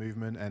the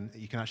movement, and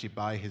you can actually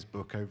buy his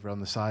book over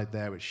on the side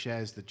there, which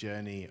shares the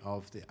journey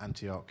of the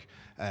Antioch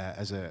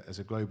as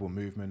a global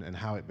movement and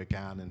how it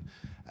began.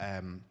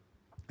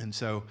 And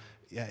so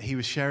yeah, he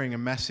was sharing a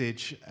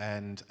message,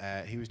 and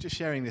he was just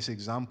sharing this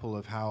example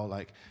of how,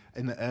 like,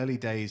 in the early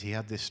days, he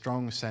had this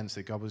strong sense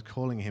that God was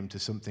calling him to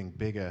something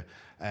bigger,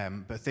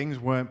 but things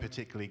weren't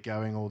particularly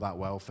going all that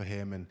well for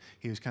him, and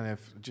he was kind of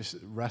just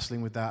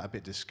wrestling with that, a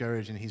bit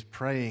discouraged, and he's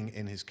praying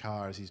in his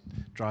car as he's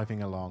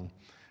driving along.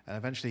 And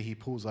eventually he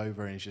pulls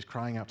over, and he's just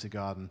crying out to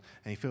God, and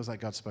he feels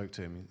like God spoke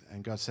to him,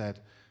 and God said,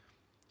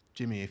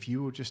 "Jimmy, if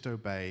you will just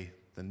obey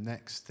the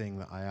next thing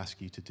that I ask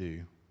you to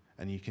do,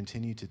 and you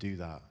continue to do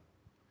that,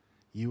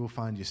 you will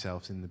find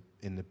yourselves in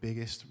the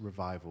biggest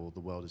revival the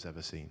world has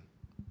ever seen."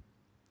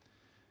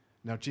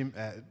 Now,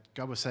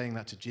 God was saying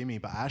that to Jimmy,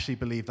 but I actually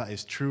believe that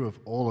is true of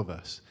all of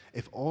us.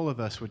 If all of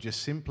us would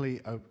just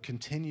simply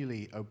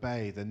continually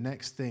obey the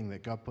next thing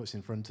that God puts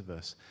in front of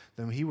us,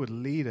 then he would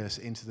lead us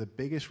into the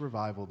biggest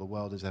revival the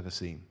world has ever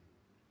seen.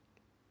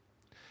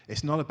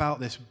 It's not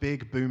about this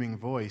big booming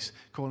voice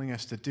calling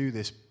us to do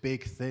this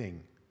big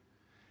thing.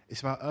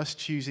 It's about us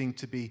choosing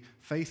to be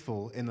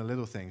faithful in the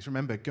little things.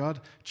 Remember,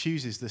 God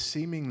chooses the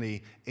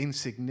seemingly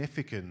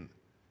insignificant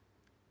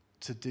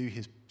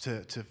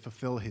to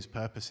fulfill his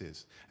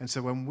purposes. And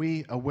so when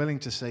we are willing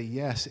to say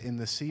yes in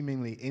the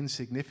seemingly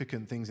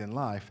insignificant things in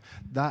life,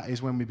 that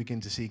is when we begin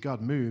to see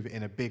God move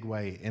in a big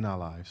way in our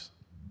lives.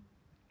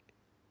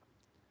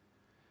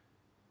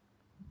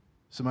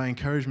 So my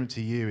encouragement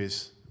to you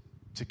is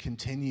to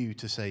continue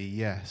to say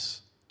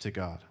yes to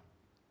God.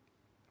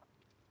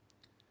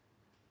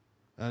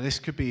 Now, this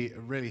could be a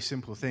really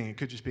simple thing. It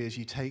could just be as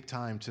you take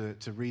time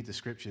to read the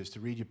scriptures,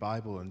 to read your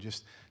Bible, and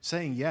just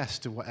saying yes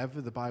to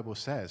whatever the Bible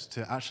says,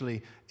 to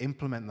actually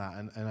implement that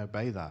and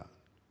obey that.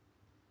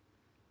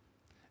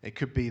 It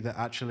could be that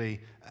actually,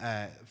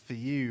 for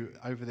you,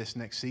 over this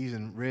next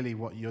season, really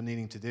what you're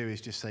needing to do is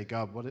just say,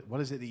 God,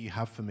 what is it that you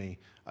have for me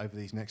over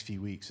these next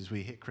few weeks as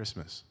we hit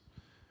Christmas?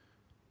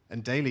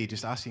 And daily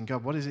just asking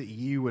God, what is it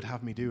you would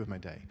have me do with my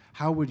day?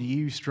 How would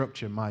you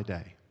structure my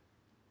day?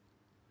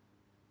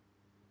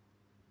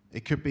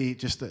 It could be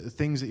just the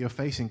things that you're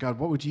facing. God,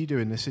 what would you do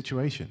in this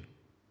situation?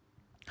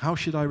 How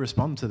should I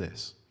respond to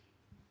this?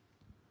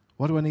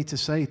 What do I need to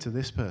say to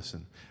this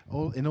person?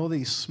 In all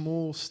these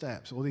small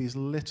steps, all these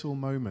little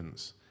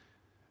moments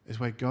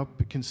is where God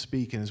can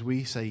speak. And as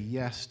we say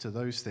yes to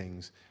those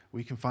things,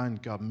 we can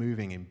find God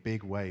moving in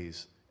big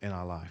ways in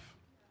our life.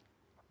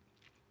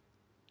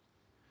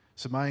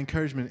 So my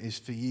encouragement is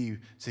for you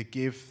to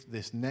give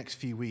this next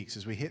few weeks,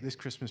 as we hit this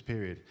Christmas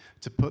period,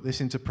 to put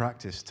this into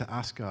practice, to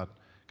ask God,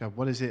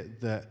 what is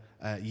it that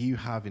you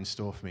have in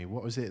store for me?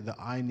 What is it that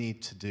I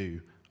need to do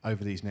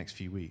over these next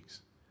few weeks?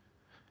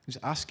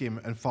 Just ask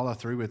him and follow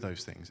through with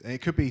those things. And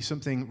it could be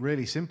something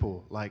really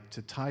simple, like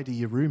to tidy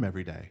your room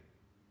every day.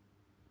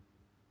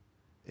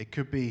 It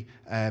could be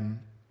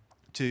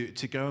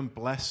to go and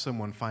bless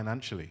someone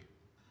financially.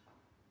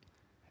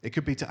 It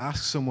could be to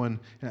ask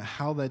someone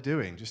how they're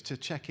doing, just to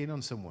check in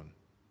on someone.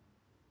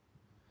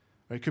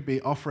 Or it could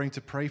be offering to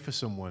pray for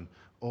someone,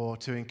 or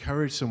to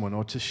encourage someone,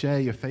 or to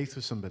share your faith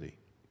with somebody.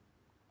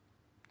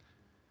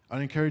 I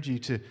encourage you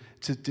to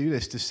do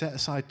this, to set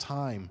aside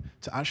time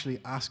to actually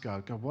ask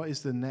God, what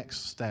is the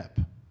next step?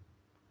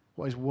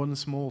 What is one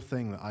small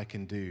thing that I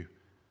can do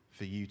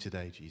for you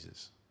today,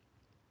 Jesus?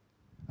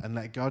 And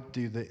let God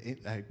do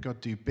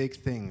big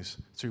things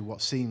through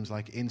what seems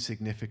like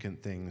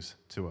insignificant things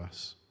to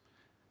us.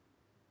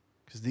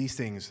 Because these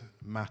things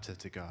matter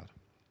to God.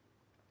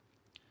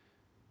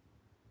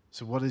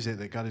 So what is it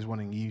that God is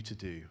wanting you to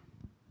do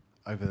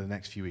over the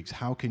next few weeks?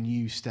 How can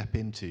you step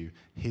into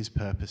his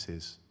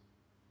purposes?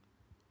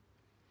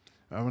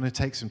 I want to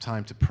take some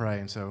time to pray,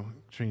 and so,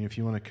 Trina, if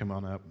you want to come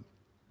on up.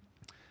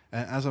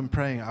 As I'm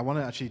praying, I want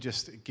to actually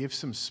just give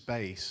some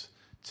space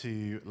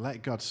to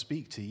let God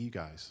speak to you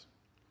guys.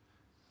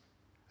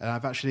 And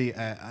I've actually,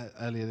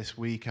 earlier this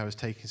week, I was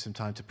taking some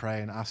time to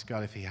pray and ask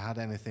God if he had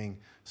anything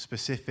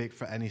specific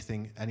for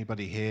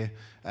anybody here.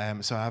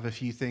 So I have a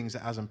few things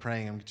that as I'm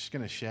praying, I'm just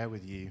going to share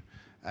with you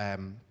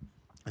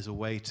as a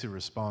way to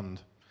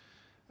respond.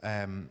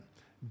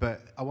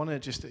 But I want to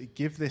just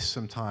give this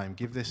some time,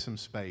 give this some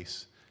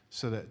space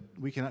so that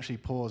we can actually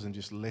pause and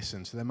just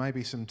listen. So there may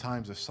be some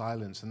times of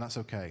silence, and that's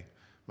okay.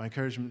 My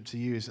encouragement to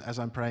you is, as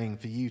I'm praying,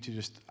 for you to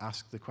just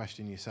ask the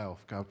question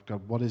yourself. God,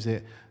 what is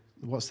it?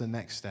 What's the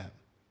next step?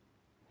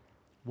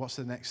 What's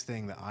the next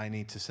thing that I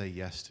need to say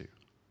yes to?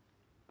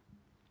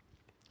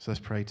 So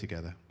let's pray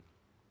together.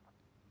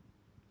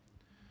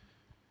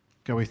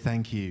 God, we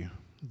thank you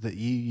that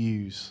you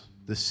use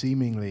the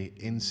seemingly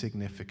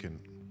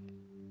insignificant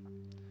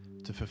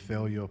to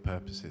fulfill your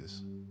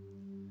purposes.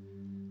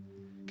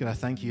 God, I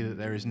thank you that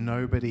there is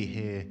nobody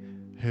here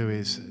who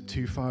is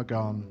too far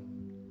gone,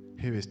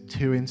 who is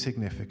too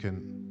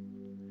insignificant,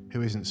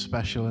 who isn't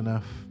special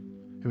enough,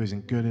 who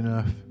isn't good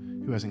enough,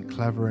 who isn't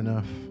clever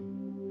enough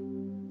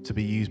to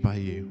be used by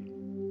you.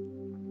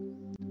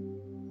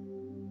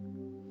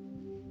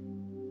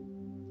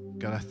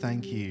 God, I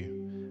thank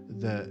you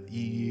that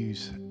you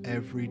use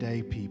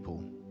everyday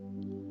people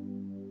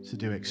to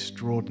do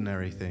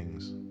extraordinary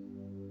things.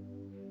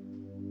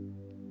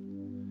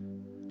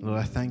 Lord,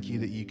 I thank you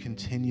that you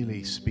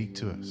continually speak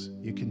to us.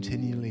 You're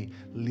continually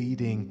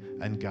leading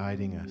and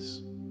guiding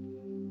us.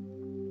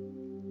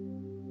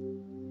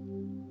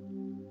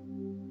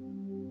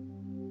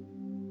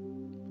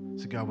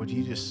 So God, would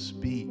you just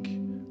speak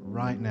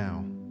right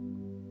now?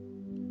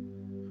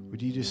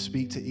 Would you just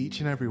speak to each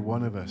and every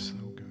one of us?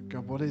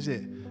 God, what is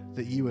it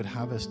that you would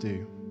have us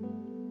do?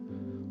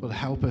 Lord,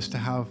 help us to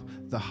have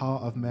the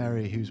heart of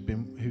Mary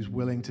who's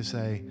willing to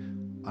say,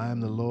 I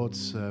am the Lord's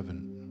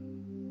servant.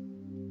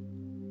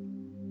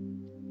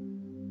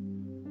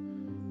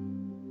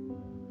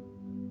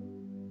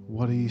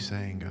 What are you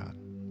saying, God?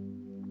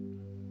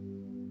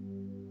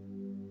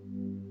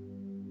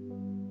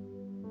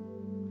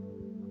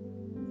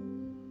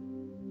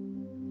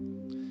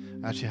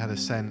 I actually had a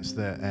sense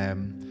that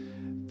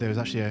there was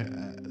actually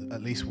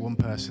at least one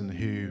person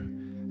who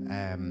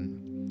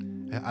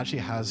actually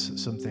has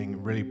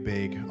something really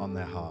big on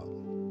their heart.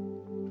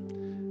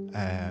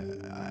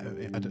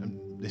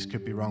 This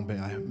could be wrong, but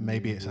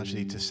maybe it's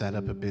actually to set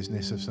up a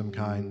business of some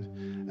kind.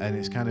 And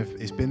it's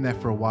been there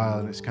for a while,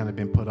 and it's kind of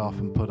been put off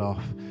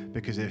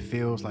because it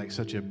feels like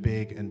such a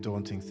big and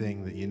daunting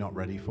thing that you're not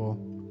ready for.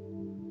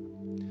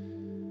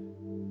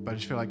 But I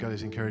just feel like God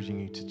is encouraging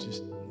you to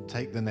just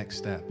take the next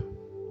step.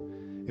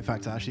 In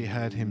fact, I actually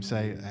heard him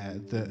say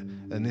that,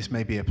 and this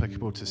may be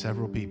applicable to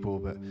several people,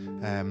 but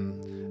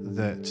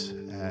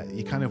that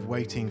you're kind of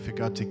waiting for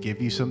God to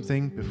give you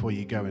something before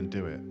you go and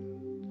do it.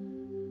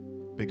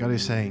 But God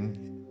is saying,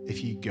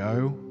 if you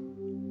go,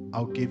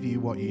 I'll give you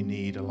what you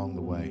need along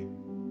the way.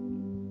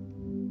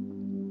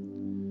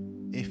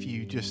 If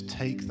you just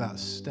take that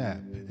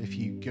step, if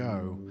you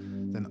go,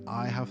 then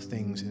I have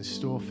things in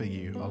store for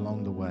you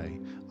along the way.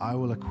 I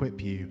will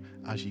equip you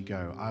as you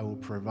go. I will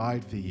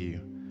provide for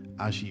you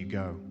as you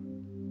go.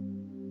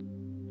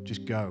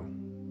 Just go.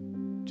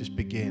 Just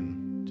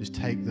begin. Just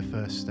take the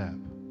first step.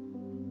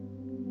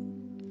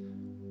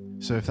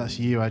 So if that's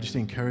you, I just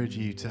encourage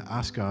you to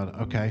ask God,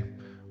 okay,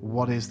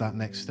 what is that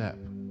next step?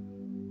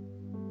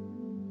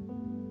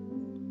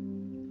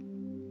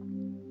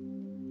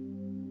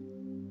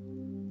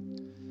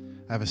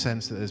 I have a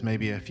sense that there's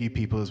maybe a few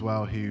people as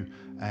well who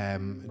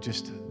you're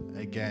just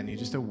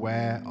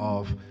aware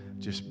of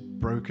just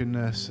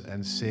brokenness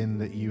and sin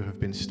that you have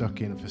been stuck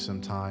in for some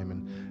time,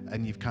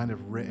 and you've kind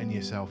of written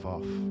yourself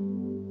off.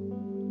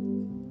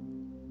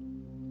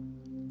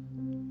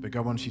 But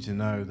God wants you to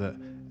know that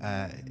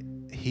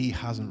he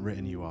hasn't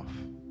written you off.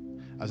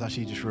 I was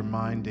actually just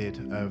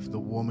reminded of the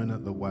woman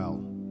at the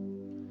well.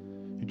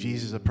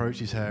 Jesus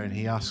approaches her and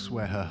he asks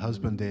where her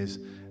husband is,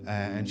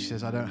 and she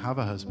says, I don't have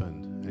a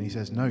husband. And he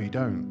says, no, you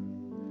don't.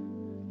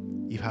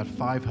 You've had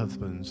 5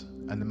 husbands,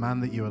 and the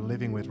man that you are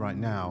living with right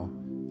now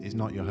is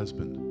not your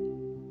husband.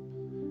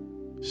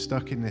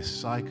 Stuck in this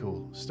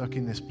cycle, stuck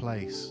in this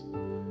place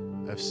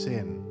of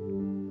sin.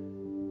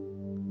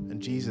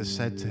 And Jesus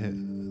said to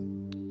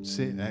him,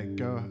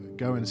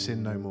 go and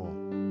sin no more.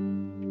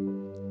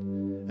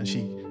 And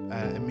she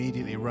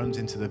immediately runs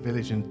into the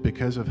village, and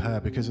because of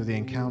the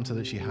encounter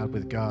that she had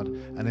with God,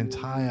 an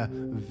entire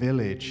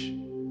village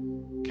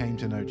came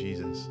to know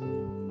Jesus.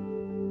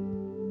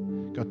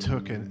 God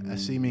took a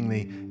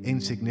seemingly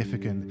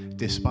insignificant,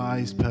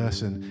 despised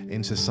person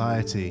in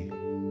society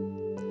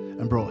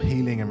and brought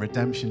healing and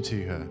redemption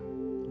to her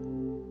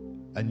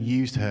and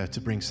used her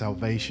to bring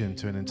salvation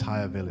to an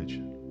entire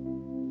village.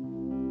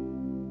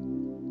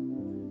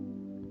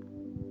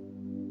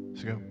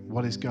 So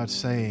what is God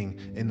saying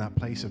in that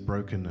place of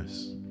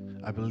brokenness?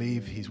 I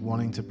believe he's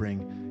wanting to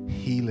bring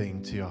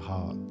healing to your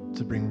heart,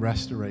 to bring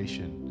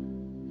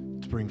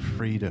restoration, to bring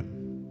freedom.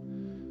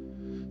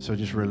 So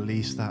just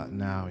release that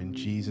now in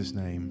Jesus'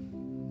 name.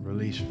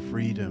 Release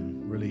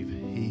freedom, release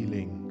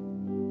healing,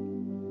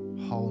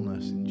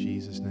 wholeness in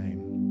Jesus' name.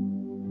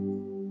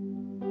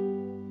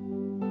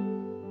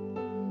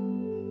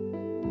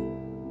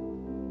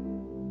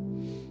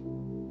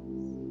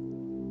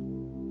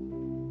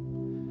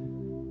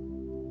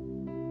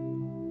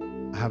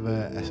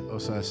 have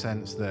also a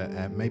sense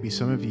that maybe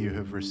some of you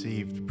have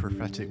received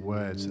prophetic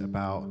words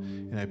about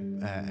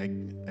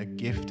a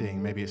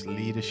gifting. Maybe it's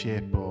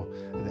leadership or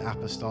the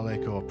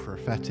apostolic or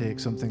prophetic,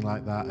 something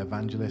like that,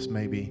 evangelist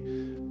maybe.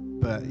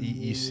 But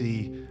you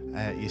see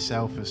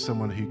yourself as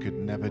someone who could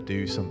never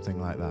do something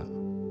like that.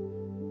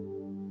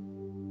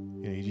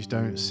 You just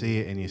don't see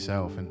it in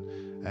yourself.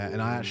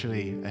 And I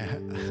actually,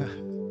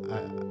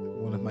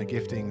 one of my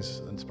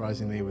giftings,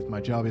 unsurprisingly, with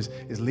my job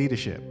is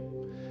leadership.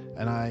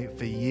 And I,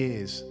 for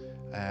years,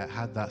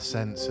 had that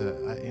sense,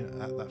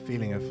 that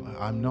feeling of,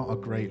 I'm not a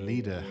great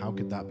leader. How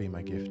could that be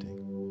my gifting?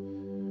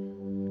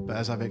 But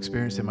as I've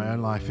experienced in my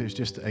own life, it's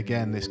just,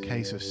 again, this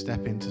case of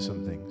step into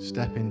something,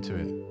 step into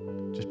it.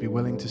 Just be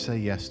willing to say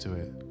yes to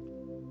it.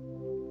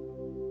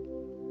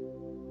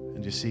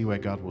 And just see where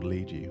God will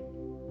lead you.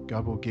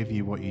 God will give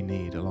you what you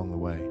need along the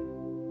way.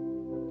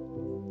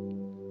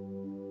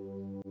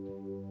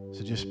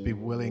 So just be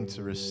willing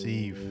to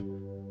receive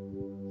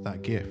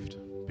that gift.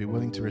 Be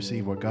willing to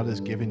receive what God has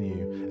given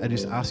you. And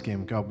just ask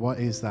Him, God, what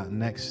is that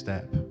next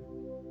step?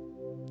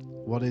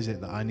 What is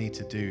it that I need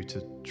to do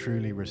to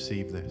truly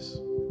receive this?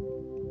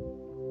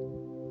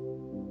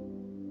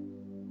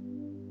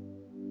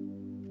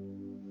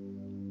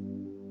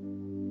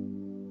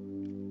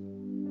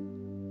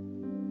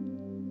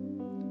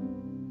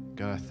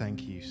 God, I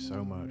thank you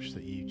so much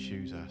that you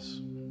choose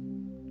us.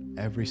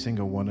 Every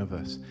single one of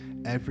us,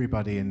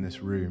 everybody in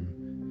this room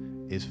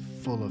is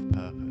full of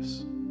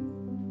purpose.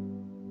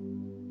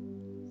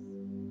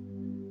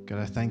 God,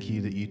 I thank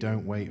you that you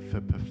don't wait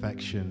for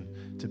perfection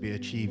to be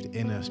achieved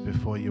in us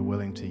before you're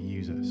willing to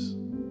use us.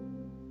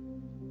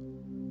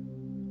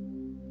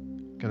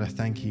 God, I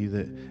thank you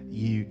that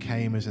you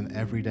came as an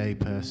everyday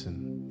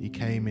person. You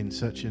came in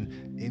such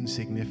an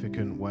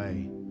insignificant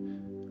way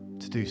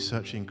to do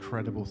such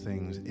incredible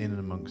things in and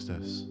amongst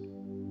us.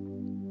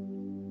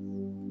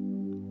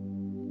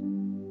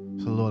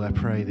 So Lord, I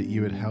pray that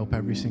you would help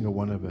every single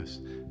one of us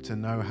to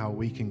know how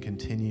we can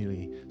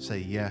continually say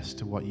yes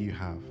to what you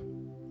have,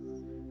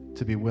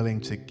 to be willing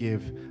to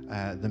give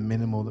the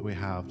minimal that we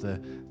have, the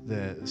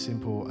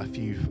simple, a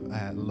few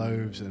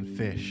loaves and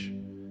fish,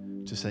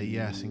 to say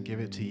yes and give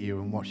it to you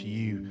and watch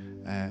you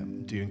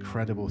do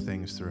incredible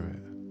things through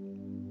it.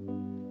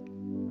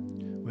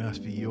 We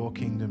ask for your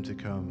kingdom to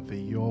come, for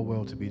your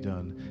will to be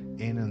done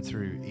in and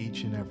through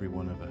each and every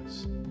one of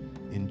us.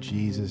 In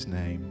Jesus'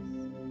 name,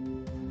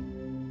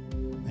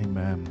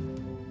 amen.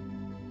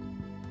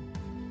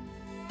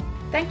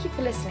 Thank you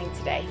for listening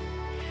today.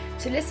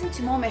 To listen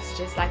to more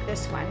messages like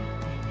this one,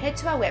 head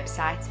to our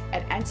website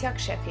at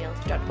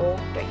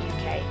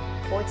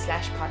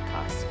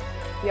antiochsheffield.org.uk/podcast.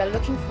 We are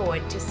looking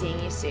forward to seeing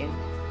you soon.